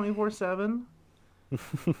feels 24/7?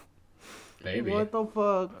 Maybe. What the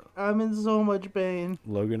fuck? I'm in so much pain.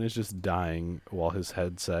 Logan is just dying while his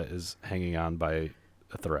headset is hanging on by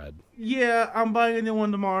a thread. Yeah, I'm buying a new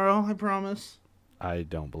one tomorrow, I promise. I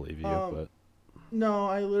don't believe you, but... No,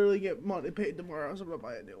 I literally get money paid tomorrow, so I'm going to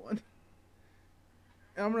buy a new one.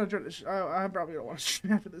 And I'm going to try to... I'm probably going to want to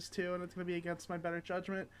stream after this, too, and it's going to be against my better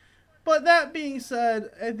judgment. But that being said,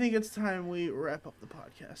 I think it's time we wrap up the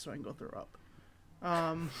podcast so I can go throw up.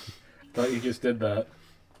 Thought you just did that.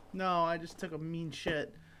 No, I just took a mean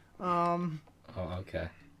shit. Oh, okay.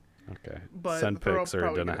 Okay. But send pics or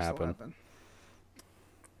it didn't happen.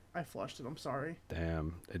 I flushed it, I'm sorry.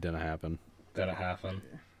 Damn, it didn't happen. Didn't happen.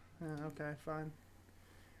 Yeah, okay, fine.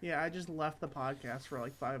 Yeah, I just left the podcast for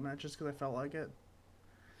like 5 minutes just because I felt like it.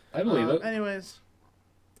 I believe it. Anyways,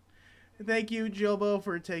 thank you, Jilbo,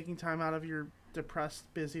 for taking time out of your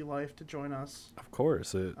depressed, busy life to join us. Of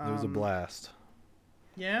course, it was a blast.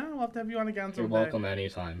 Yeah, we'll have to have you on again someday. You're welcome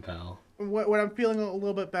anytime, pal. When I'm feeling a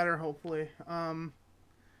little bit better, hopefully.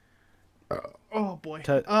 Oh boy.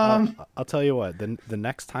 I'll tell you what. The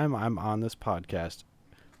next time I'm on this podcast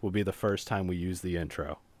will be the first time we use the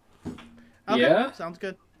intro. Okay, yeah. Sounds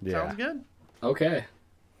good. Yeah. Sounds good. Okay.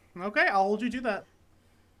 Okay, I'll hold you to that.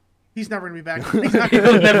 He's never gonna be back.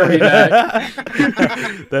 He'll never be back.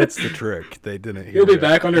 That's the trick. They didn't hear He'll be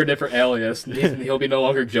back under a different alias. He'll be no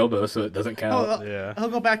longer Jobo, so it doesn't count. Yeah. He'll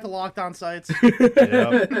go back to lockdown sites.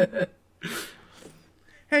 Yep.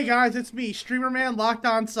 Hey guys, it's me, Streamer Man,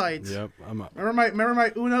 Lockdown Sites. Yep. Remember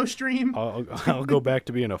my Uno stream? I'll go back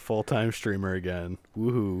to being a full-time streamer again.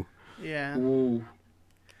 Woohoo. Yeah. Ooh.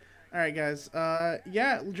 All right, guys. Jilbo,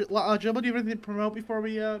 do you have anything to promote before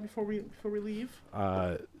we leave?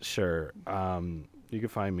 Sure. You can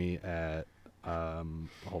find me at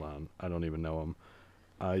hold on, I don't even know him.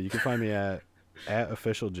 You can find me at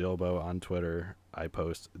official Jilbo on Twitter. I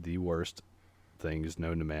post the worst things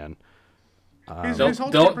known to man.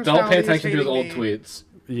 Don't pay attention to his old tweets.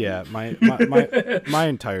 Yeah, my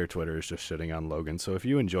entire Twitter is just shitting on Logan. So if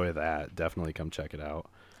you enjoy that, definitely come check it out.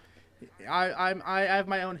 I have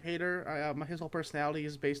my own hater. His whole personality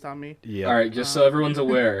is based on me. Yeah. All right, just so everyone's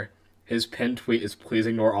aware, His pinned tweet is please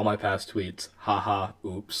ignore all my past tweets. Haha,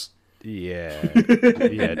 oops. Yeah.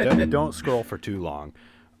 Don't scroll for too long.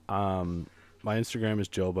 My Instagram is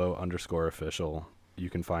Jilbo_official. You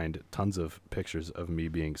can find tons of pictures of me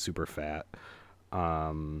being super fat.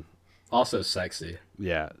 Also sexy.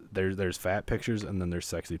 Yeah, there's fat pictures and then there's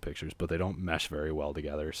sexy pictures, but they don't mesh very well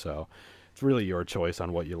together. So it's really your choice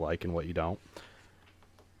on what you like and what you don't.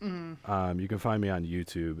 Mm. You can find me on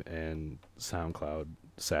YouTube and SoundCloud.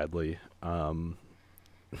 Sadly, at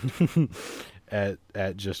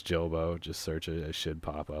just Jilbo. Just search it. It should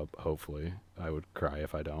pop up. Hopefully, I would cry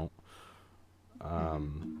if I don't.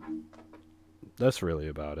 That's really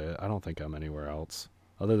about it. I don't think I'm anywhere else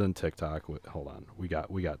other than TikTok. Hold on, we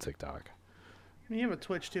got TikTok. You have a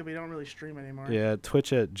Twitch too, but you don't really stream anymore. Yeah,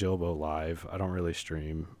 Twitch at Jilbo Live. I don't really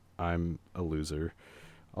stream. I'm a loser.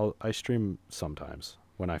 I stream sometimes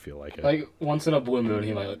when I feel like it. Like once in a blue moon,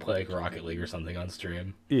 he might play like Rocket League or something on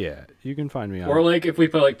stream. Yeah, you can find me on. Or like if we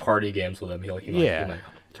play like party games with him, he might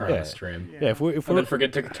turn on stream. Yeah, if we then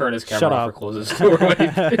forget to turn his camera off or close his door when he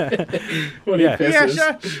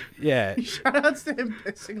pisses. Yeah. Shout outs to him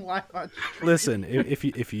pissing live on stream. Listen,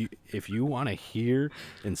 if you want to hear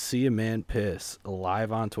and see a man piss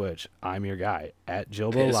live on Twitch, I'm your guy at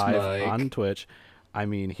Jilbo Live on Twitch. I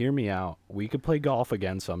mean, hear me out. We could play golf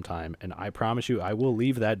again sometime, and I promise you, I will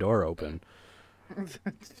leave that door open.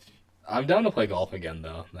 I'm down to play golf again,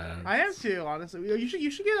 though. I am too, honestly. You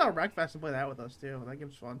should get out of Wreckfest and play that with us too. That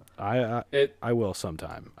game's fun. I will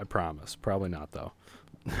sometime. I promise. Probably not though.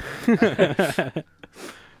 Fair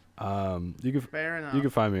enough. You can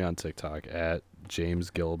find me on TikTok at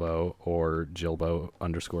James Gilbo or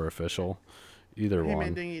Jilbo_official. Either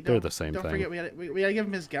one. Man, they're the same thing. Don't forget, we gotta give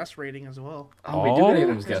him his guest rating as well. Oh, we do gotta give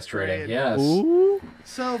him his guest rating. Yes. Ooh.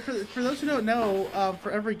 So for those who don't know,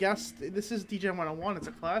 for every guest, this is DJ 101. It's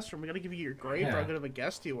a classroom. We gotta give you your grade for how good of a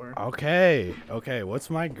guest you were. Okay. What's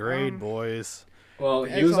my grade, boys? Well,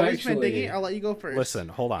 he was actually. I'll let you go first. Listen,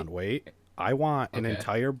 hold on, wait. I want an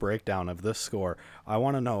entire breakdown of this score. I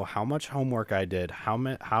want to know how much homework I did,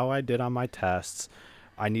 how I did on my tests.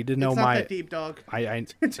 I need to know it's not that deep, dog. I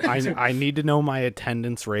need to know my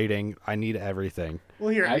attendance rating. I need everything. Well,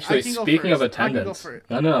 here, actually, speaking of attendance,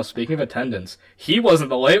 no. Speaking of attendance, he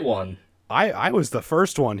wasn't the late one. I was the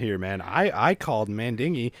first one here, man. I called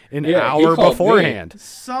Mandingy an hour beforehand.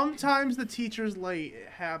 Sometimes the teacher's late. It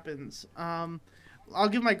happens. I'll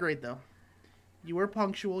give my grade though. You were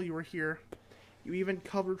punctual. You were here. You even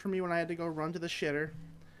covered for me when I had to go run to the shitter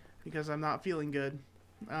because I'm not feeling good.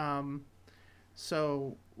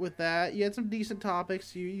 So with that, you had some decent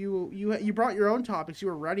topics. You brought your own topics. You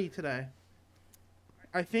were ready today.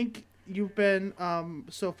 I think you've been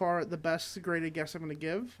so far the best graded guest I'm going to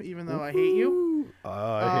give, even though I hate you.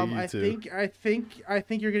 I hate you too. I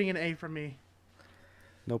think you're getting an A from me.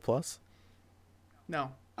 No plus?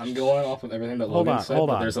 No. I'm going off of everything that Logan said,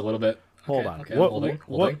 but there's a little bit. Hold on. Okay,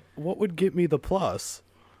 what would get me the plus?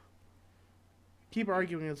 Keep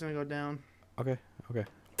arguing, it's going to go down. Okay.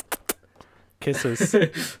 Kisses.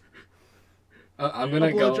 I'm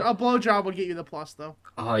gonna go. A blowjob would get you the plus, though.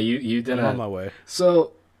 Oh, you didn't. I'm on my way.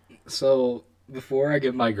 So before I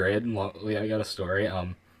give my grade, I got a story.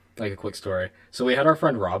 Like a quick story. So we had our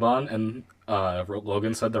friend Rob on, and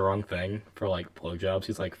Logan said the wrong thing for like blowjobs.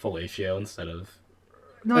 He's like fellatio instead of.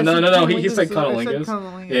 No. He said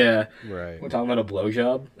cunnilingus. Yeah. Right. We're talking about a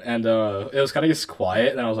blowjob, and it was kind of just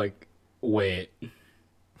quiet, and I was like, wait.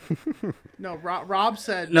 No, Rob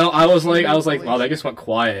said. No, I was like, wow, that just went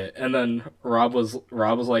quiet. And then Rob was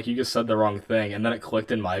like, you just said the wrong thing. And then it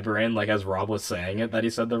clicked in my brain, like as Rob was saying it, that he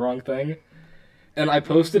said the wrong thing. And I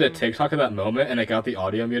posted a TikTok at that moment, and it got the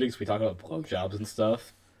audio muted because we talked about blowjobs and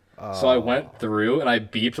stuff. So I went through and I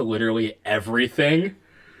beeped literally everything,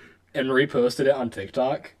 and reposted it on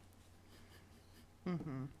TikTok.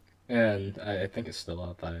 Mm-hmm. And I think it's still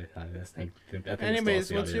up. I think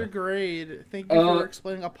anyways, what's your grade? Thank you for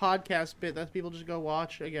explaining a podcast bit that people just go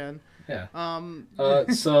watch again. Yeah.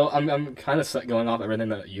 So I'm kind of going off everything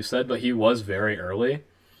that you said, but he was very early,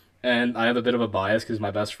 and I have a bit of a bias because he's my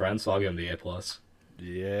best friend, so I'll give him the A+.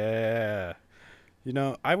 Yeah.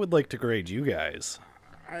 I would like to grade you guys.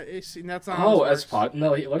 See, that's not. Oh, let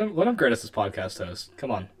him grade us as podcast host.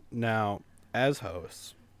 Come on. Now, as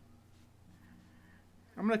hosts.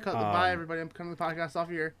 I'm going to cut the bye, everybody. I'm cutting the podcast off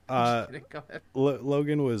here. Go ahead.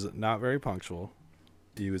 Logan was not very punctual.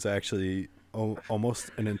 He was actually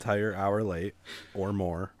almost an entire hour late or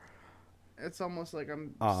more. It's almost like I'm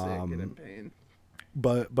sick and in pain.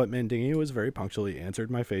 But Mandingy was very punctual. He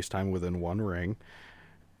answered my FaceTime within one ring.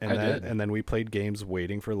 And then we played games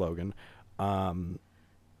waiting for Logan.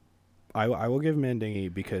 I will give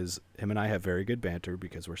Mandingy because him and I have very good banter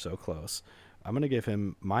because we're so close. I'm gonna give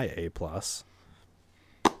him my A+.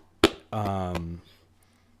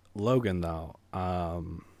 Logan though,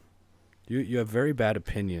 you have very bad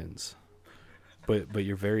opinions, but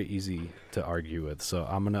you're very easy to argue with. So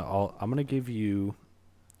I'm gonna give you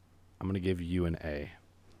an A.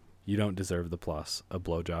 You don't deserve the plus. A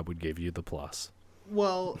blowjob would give you the plus.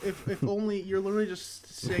 Well, if only you're literally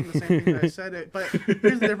just saying the same thing that I said it. But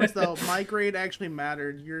here's the difference, though. My grade actually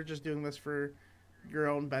mattered. You're just doing this for your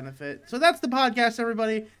own benefit. So that's the podcast,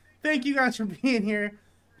 everybody. Thank you guys for being here.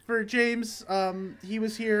 For James, he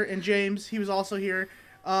was here, and James, he was also here.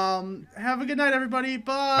 Have a good night, everybody.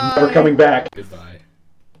 Bye. I'm never coming back. Goodbye.